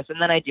going to do this.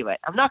 And then I do it.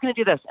 I'm not going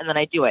to do this. And then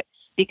I do it.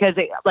 Because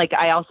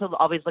I also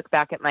always look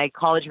back at my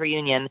college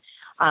reunion.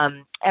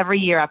 Every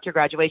year after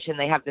graduation,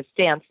 they have this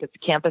dance. It's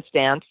a campus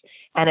dance,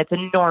 and it's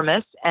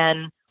enormous.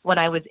 And when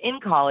I was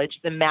in college,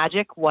 the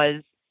magic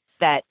was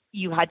that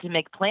you had to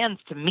make plans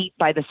to meet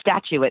by the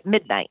statue at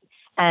midnight.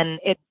 And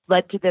it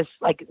led to this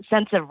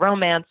sense of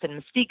romance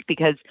and mystique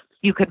because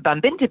you could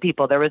bump into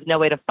people. There was no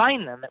way to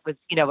find them. It was,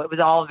 it was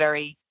all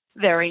very,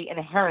 very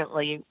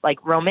inherently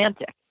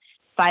romantic.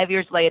 5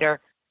 years later,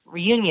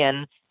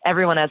 reunion,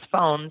 everyone has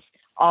phones.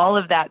 All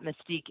of that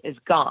mystique is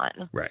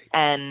gone. Right.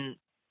 And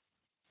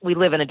we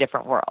live in a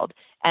different world.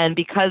 And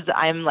because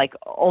I'm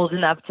old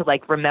enough to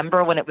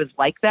remember when it was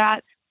like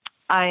that,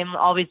 I'm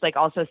always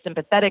also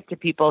sympathetic to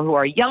people who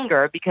are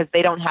younger because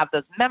they don't have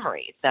those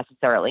memories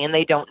necessarily and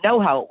they don't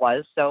know how it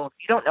was. So if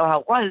you don't know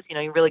how it was,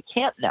 you really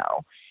can't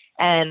know.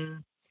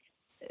 And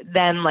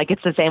then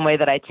it's the same way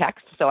that I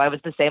text. So I was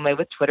the same way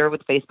with Twitter,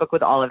 with Facebook,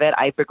 with all of it.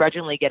 I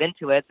begrudgingly get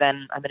into it.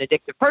 Then I'm an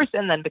addictive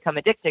person, then become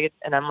addicted.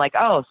 And I'm like,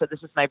 oh, so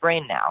this is my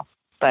brain now.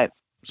 But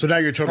so now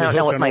you're totally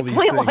hooked on all these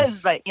things.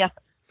 Was, but yeah.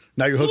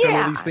 Now you're hooked on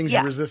all these things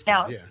you resisted.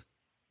 Now, yeah.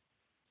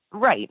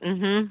 Right.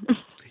 Mm-hmm.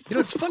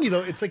 It's funny,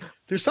 though. It's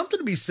there's something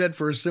to be said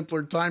for a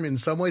simpler time in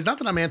some ways. Not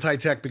that I'm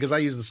anti-tech because I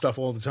use the stuff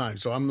all the time.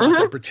 So I'm not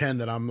going to pretend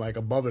that I'm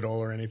above it all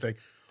or anything.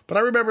 But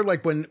I remember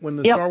when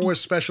the Star Wars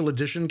Special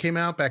Edition came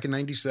out back in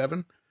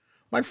 97,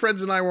 my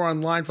friends and I were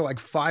online for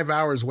 5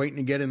 hours waiting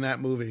to get in that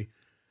movie.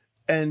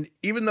 And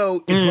even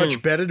though it's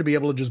much better to be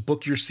able to just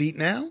book your seat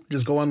now,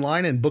 just go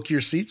online and book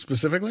your seat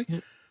specifically,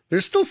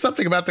 there's still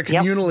something about the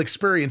communal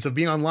experience of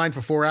being online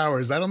for 4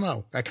 hours. I don't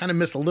know. I kind of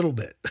miss a little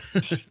bit,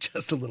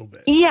 just a little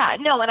bit. Yeah,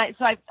 no. And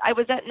I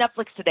was at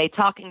Netflix today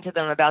talking to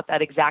them about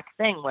that exact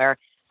thing where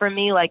for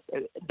me,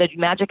 the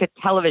magic of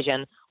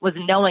television was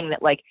knowing that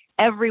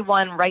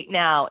everyone right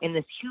now in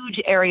this huge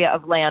area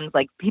of land,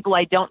 people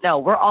I don't know,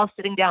 we're all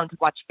sitting down to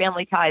watch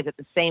Family Ties at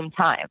the same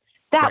time.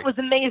 That was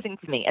amazing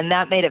to me. And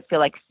that made it feel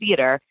like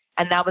theater.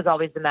 And that was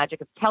always the magic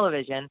of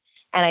television.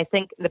 And I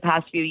think the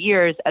past few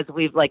years, as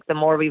we've like, the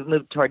more we've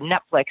moved toward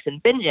Netflix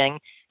and binging,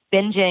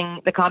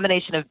 the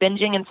combination of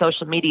binging and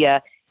social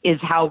media is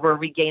how we're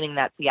regaining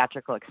that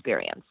theatrical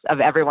experience of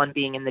everyone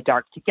being in the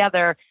dark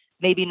together,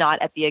 maybe not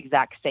at the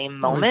exact same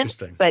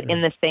moment, but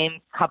in the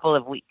same couple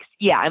of weeks.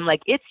 Yeah, I'm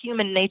like, it's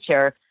human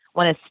nature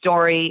when a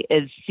story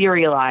is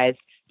serialized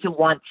to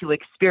want to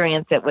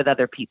experience it with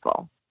other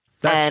people.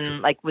 That's true.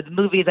 Like with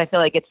movies, I feel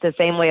like it's the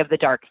same way of the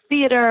dark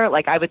theater.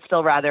 Like I would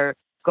still rather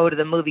go to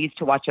the movies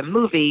to watch a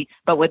movie,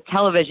 but with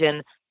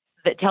television,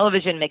 that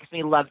television makes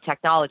me love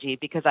technology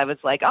because I was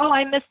like, oh,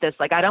 I missed this.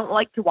 Like, I don't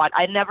like to watch.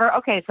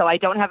 So I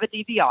don't have a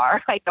DVR.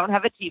 I don't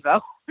have a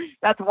TiVo.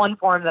 That's one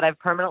form that I've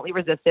permanently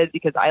resisted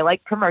because I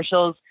like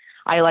commercials.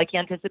 I like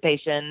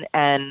anticipation,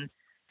 and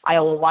I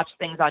will watch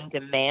things on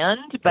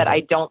demand, but I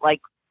don't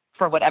like,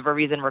 for whatever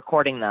reason,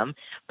 recording them.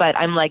 But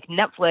I'm like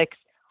Netflix,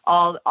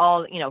 all,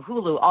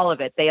 Hulu, all of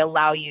it. They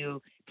allow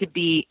you to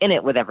be in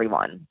it with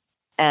everyone.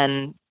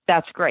 And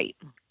that's great.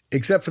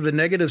 Except for the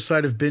negative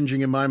side of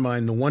binging in my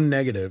mind, the one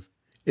negative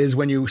is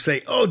when you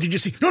say, oh, did you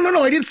see?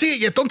 No, I didn't see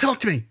it yet. Don't talk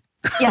to me.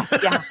 Yeah.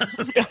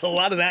 There's a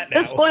lot of that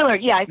now. The spoiler.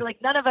 Yeah. I feel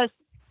like none of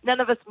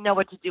us know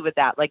what to do with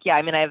that. Like, yeah,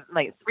 I mean, I have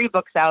like 3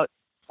 books out.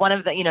 One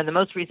of the, the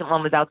most recent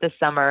one was out this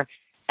summer.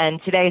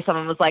 And today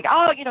someone was like,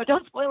 oh,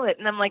 don't spoil it.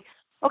 And I'm like,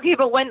 okay,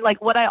 but when, like,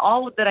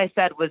 all that I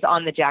said was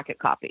on the jacket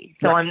copy.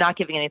 So I'm not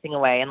giving anything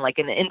away. And like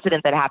an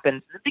incident that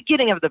happens at the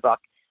beginning of the book.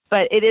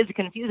 But it is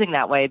confusing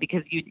that way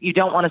because you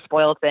don't want to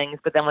spoil things,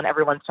 but then when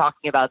everyone's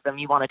talking about them,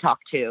 you want to talk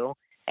too,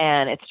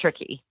 and it's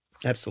tricky.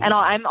 Absolutely. And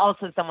I'm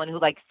also someone who,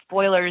 like,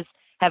 spoilers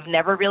have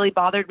never really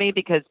bothered me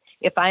because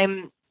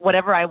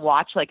whatever I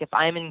watch, like if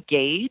I'm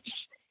engaged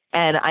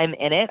and I'm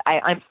in it,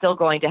 I'm still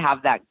going to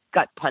have that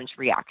gut punch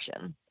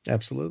reaction.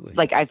 Absolutely.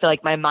 Like I feel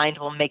like my mind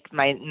will make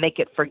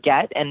it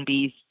forget and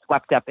be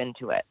swept up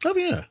into it. Oh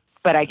yeah.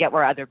 But I get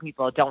where other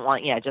people don't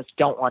want to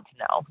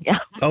know. Yeah.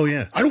 Oh,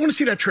 yeah. I don't want to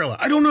see that trailer.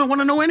 I don't know. I want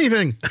to know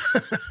anything.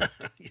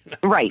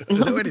 Right. I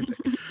don't know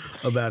anything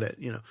about it,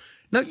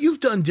 Now, you've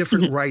done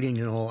different writing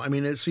and all. I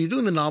mean, so you're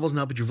doing the novels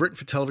now, but you've written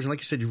for television. Like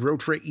you said, you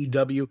wrote for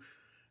EW.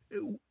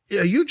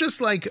 Are you just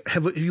like,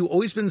 have you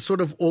always been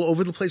sort of all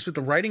over the place with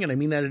the writing? And I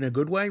mean that in a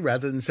good way,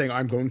 rather than saying,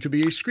 I'm going to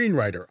be a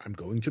screenwriter. I'm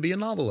going to be a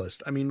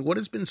novelist. I mean, what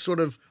has been sort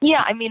of...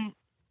 Yeah, I mean...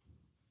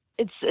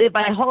 It's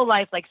my whole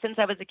life. Like since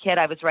I was a kid,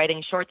 I was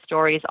writing short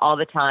stories all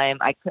the time.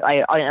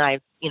 I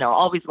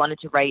always wanted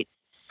to write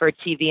for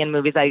TV and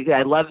movies.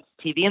 I loved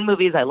TV and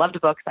movies. I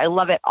loved books. I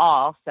love it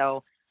all.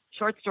 So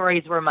short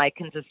stories were my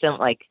consistent,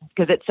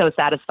 because it's so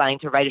satisfying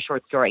to write a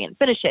short story and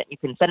finish it. You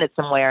can send it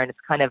somewhere and it's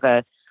kind of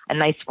a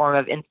nice form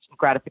of instant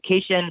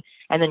gratification.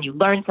 And then you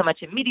learn so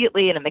much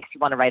immediately and it makes you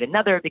want to write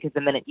another because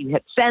the minute you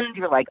hit send,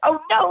 you're like, oh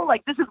no,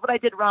 like this is what I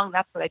did wrong.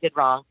 That's what I did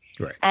wrong.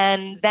 Right.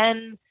 And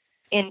then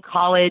in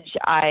college,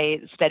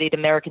 I studied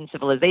American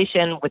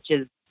civilization, which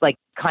is like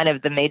kind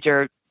of the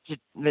major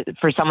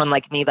for someone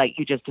like me, like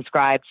you just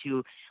described,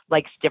 who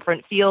likes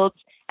different fields.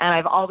 And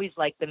I've always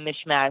liked the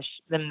mishmash,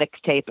 the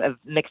mixtape of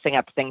mixing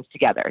up things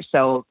together.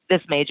 So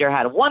this major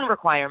had one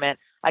requirement.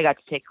 I got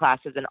to take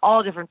classes in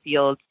all different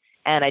fields.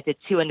 And I did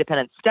 2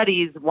 independent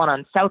studies, one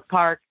on South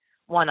Park,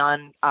 one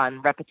on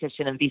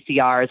repetition and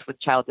VCRs with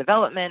child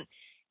development.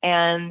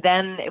 And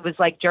then it was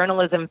like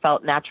journalism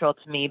felt natural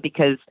to me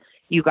because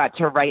you got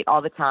to write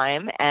all the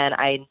time, and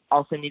I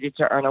also needed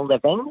to earn a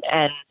living.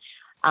 And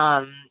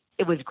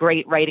it was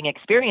great writing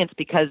experience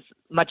because,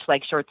 much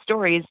like short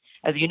stories,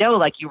 as you know,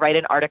 like you write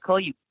an article,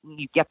 you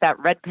get that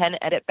red pen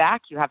edit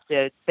back, you have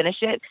to finish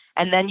it,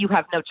 and then you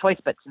have no choice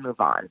but to move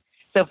on.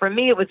 So for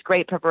me, it was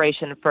great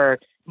preparation for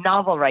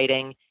novel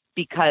writing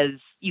because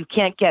you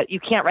can't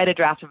write a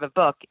draft of a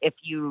book if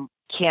you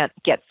can't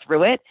get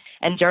through it.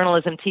 And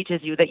journalism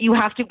teaches you that you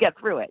have to get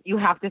through it. You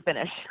have to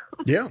finish.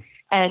 Yeah.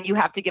 And you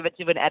have to give it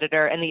to an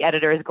editor, and the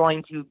editor is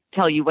going to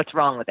tell you what's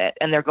wrong with it,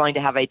 and they're going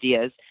to have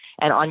ideas,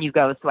 and on you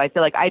go. So I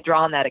feel like I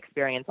draw on that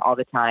experience all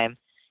the time.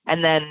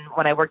 And then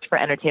when I worked for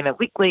Entertainment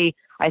Weekly,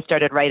 I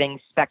started writing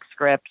spec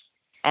scripts,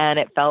 and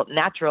it felt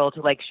natural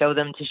to show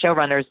them to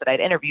showrunners that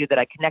I'd interviewed that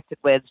I connected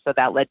with. So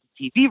that led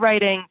to TV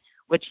writing,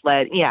 which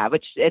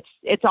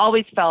it's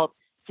always felt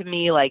to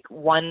me like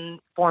one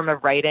form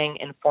of writing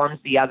informs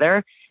the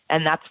other.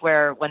 And that's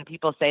where when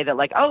people say that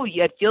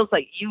it feels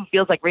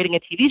like reading a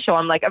TV show,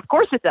 I'm like, of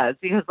course it does,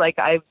 because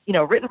I've,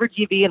 written for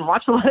TV and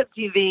watched a lot of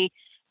TV,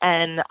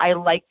 and I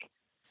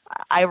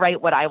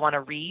write what I want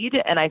to read.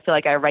 And I feel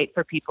like I write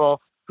for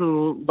people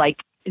who like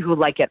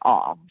it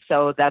all.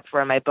 So that's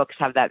where my books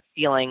have that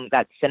feeling,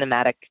 that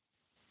cinematic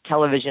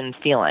television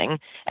feeling,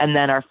 and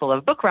then are full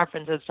of book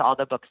references to all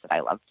the books that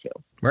I love too.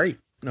 Right.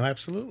 No,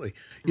 absolutely.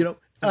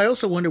 I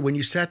also wonder, when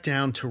you sat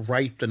down to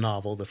write the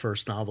novel, the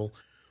first novel,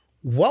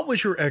 what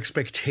was your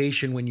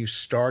expectation when you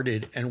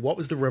started, and what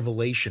was the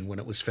revelation when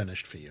it was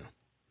finished for you?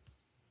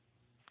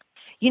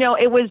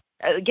 It was,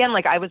 again,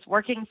 I was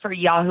working for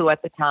Yahoo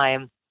at the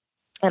time,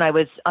 and I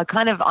was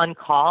kind of on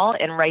call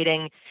and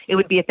writing. It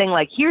would be a thing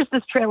like, here's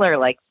this trailer,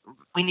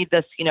 we need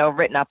this,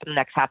 written up in the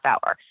next half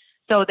hour.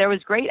 So there was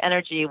great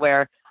energy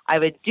where I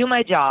would do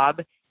my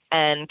job,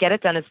 and get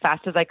it done as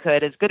fast as I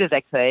could, as good as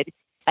I could,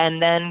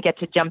 and then get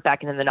to jump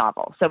back into the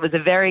novel. So it was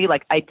a very,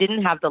 like, I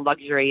didn't have the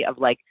luxury of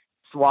like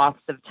swaths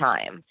of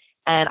time.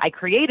 And I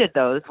created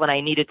those when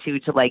I needed to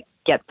like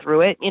get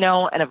through it,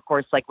 and of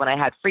course, like when I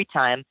had free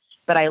time.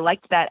 But I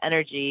liked that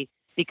energy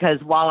because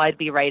while I'd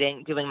be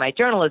writing, doing my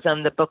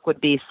journalism, the book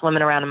would be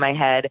swimming around in my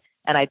head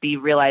and I'd be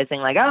realizing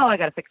like, oh, I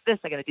got to fix this.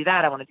 I got to do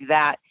that. I want to do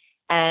that.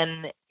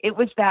 And it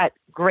was that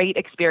great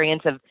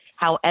experience of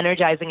how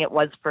energizing it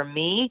was for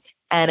me.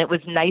 And it was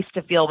nice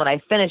to feel when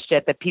I finished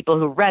it that people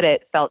who read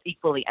it felt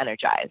equally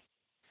energized,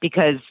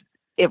 because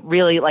it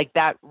really, like,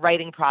 that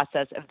writing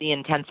process of the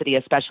intensity,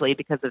 especially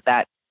because of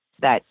that,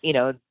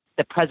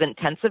 the present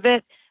tense of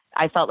it,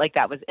 I felt like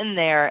that was in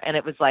there. And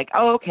it was like,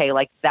 oh, okay,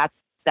 like that's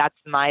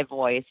my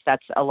voice.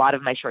 That's a lot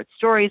of my short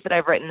stories that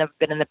I've written have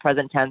been in the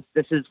present tense.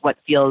 This is what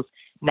feels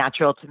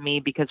natural to me,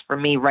 because for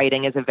me,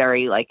 writing is a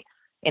very like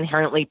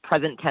inherently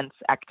present tense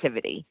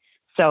activity.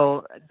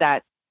 So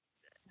that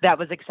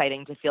was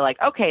exciting to feel like,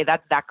 okay,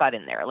 that got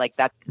in there. Like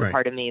that's the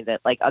part of me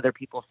that like other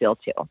people feel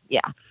too.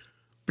 Yeah.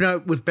 Now,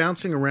 with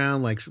bouncing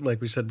around,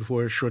 like we said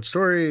before, short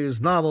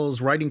stories,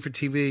 novels, writing for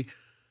TV,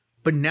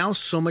 but now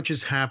so much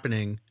is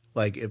happening.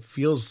 Like it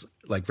feels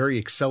like very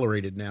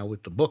accelerated now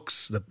with the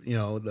books, and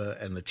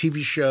the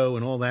TV show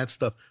and all that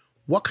stuff.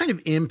 What kind of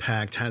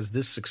impact has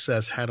this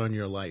success had on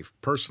your life,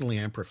 personally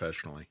and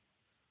professionally?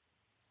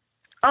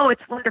 Oh,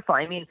 it's wonderful.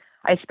 I mean,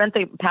 I spent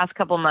the past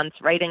couple months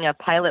writing a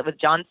pilot with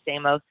John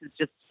Stamos, who's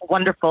just a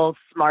wonderful,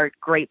 smart,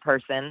 great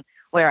person,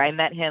 where I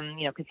met him,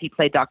 because he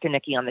played Dr.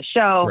 Nicky on the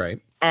show.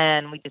 Right.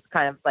 And we just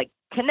kind of like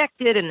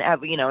connected, and,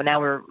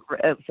 now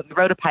so we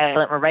wrote a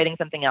pilot, we're writing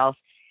something else.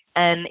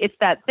 And it's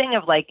that thing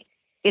of like,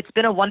 it's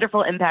been a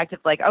wonderful impact of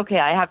like, okay,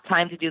 I have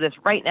time to do this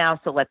right now,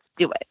 so let's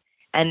do it.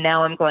 And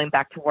now I'm going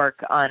back to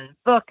work on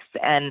books,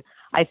 and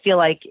I feel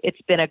like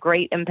it's been a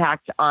great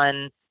impact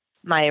on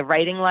my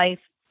writing life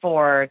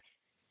for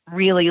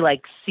really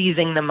like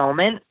seizing the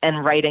moment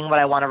and writing what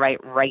I want to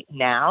write right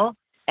now,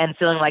 and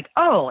feeling like,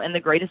 oh, and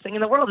the greatest thing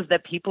in the world is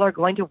that people are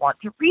going to want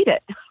to read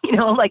it.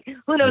 Like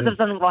who knows if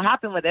something will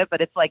happen with it, but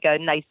it's like a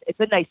nice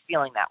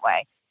feeling that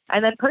way.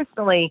 And then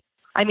personally,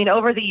 I mean,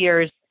 over the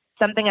years,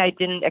 something I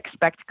didn't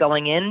expect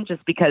going in,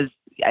 just because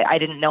I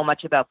didn't know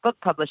much about book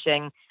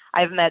publishing,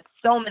 I've met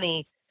so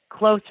many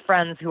close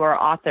friends who are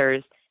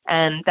authors,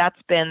 and that's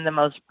been the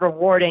most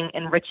rewarding,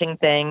 enriching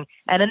thing.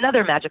 And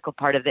another magical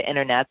part of the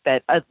internet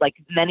that, like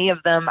many of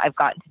them, I've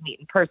gotten to meet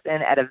in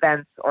person at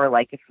events, or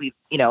like if we've,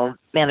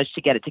 managed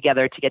to get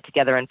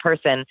together in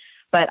person.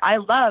 But I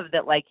love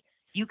that, like,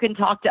 you can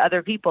talk to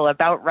other people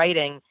about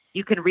writing.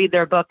 You can read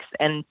their books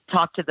and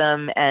talk to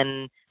them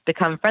and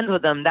become friends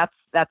with them.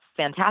 That's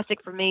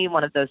fantastic for me.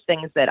 One of those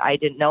things that I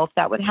didn't know if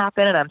that would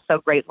happen, and I'm so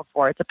grateful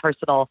for. It's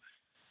a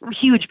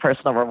huge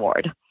personal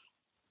reward.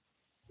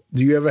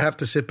 Do you ever have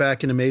to sit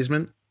back in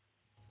amazement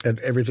at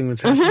everything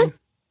that's happening? Mm-hmm.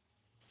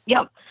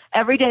 Yep.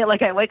 Every day,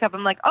 like I wake up,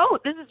 I'm like, oh,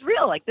 this is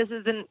real. Like this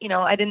isn't,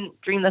 I didn't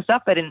dream this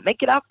up. I didn't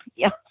make it up.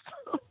 Yeah.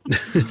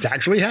 It's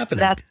actually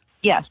happening.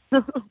 Yes.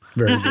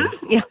 Very good.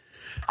 Yeah.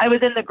 I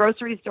was in the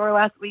grocery store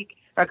last week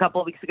or a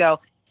couple of weeks ago,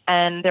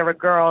 and there were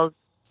girls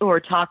who were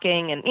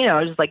talking, and,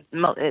 just like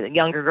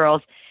younger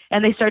girls,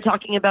 and they started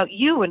talking about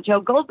you and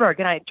Joe Goldberg,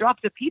 and I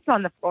dropped a pizza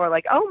on the floor,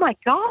 like, oh my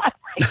God.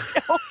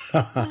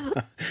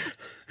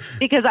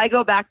 Because I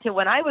go back to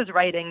when I was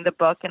writing the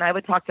book, and I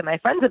would talk to my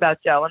friends about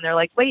Joe, and they're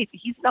like, wait,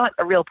 he's not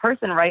a real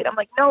person, right? I'm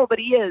like, no, but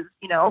he is,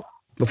 Well,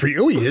 for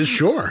you, he is,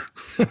 sure.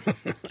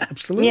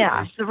 Absolutely.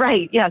 Yeah,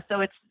 right. Yeah.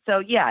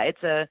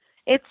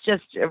 It's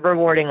just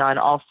rewarding on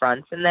all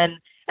fronts. And then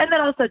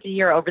also to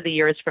hear over the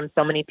years from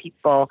so many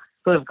people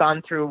who have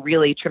gone through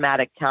really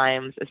traumatic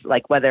times,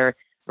 like whether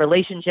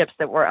relationships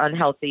that were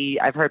unhealthy.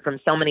 I've heard from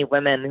so many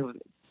women who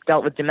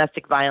dealt with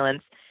domestic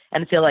violence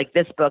and feel like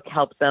this book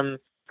helped them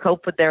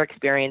cope with their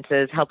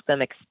experiences, help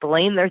them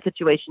explain their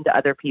situation to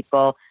other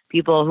people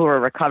who are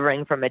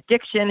recovering from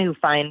addiction, who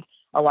find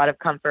a lot of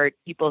comfort,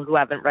 people who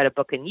haven't read a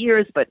book in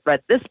years but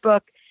read this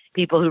book,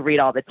 people who read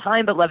all the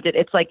time but loved it.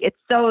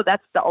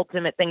 That's the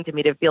ultimate thing to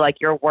me, to feel like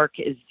your work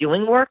is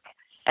doing work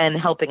and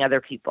helping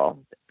other people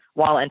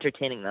while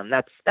entertaining them.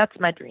 That's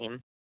my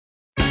dream.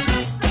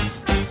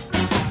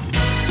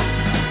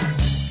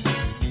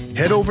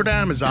 Head over to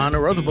Amazon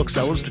or other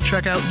booksellers to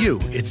check out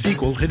its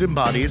sequel, Hidden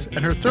Bodies, and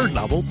her third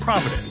novel,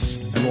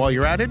 Providence. And while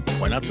you're at it,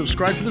 why not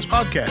subscribe to this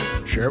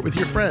podcast, share it with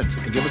your friends,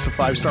 and give us a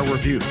 5-star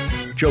review.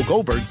 Joe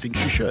Goldberg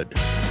thinks you should.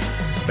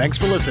 Thanks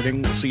for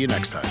listening. We'll see you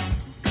next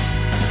time.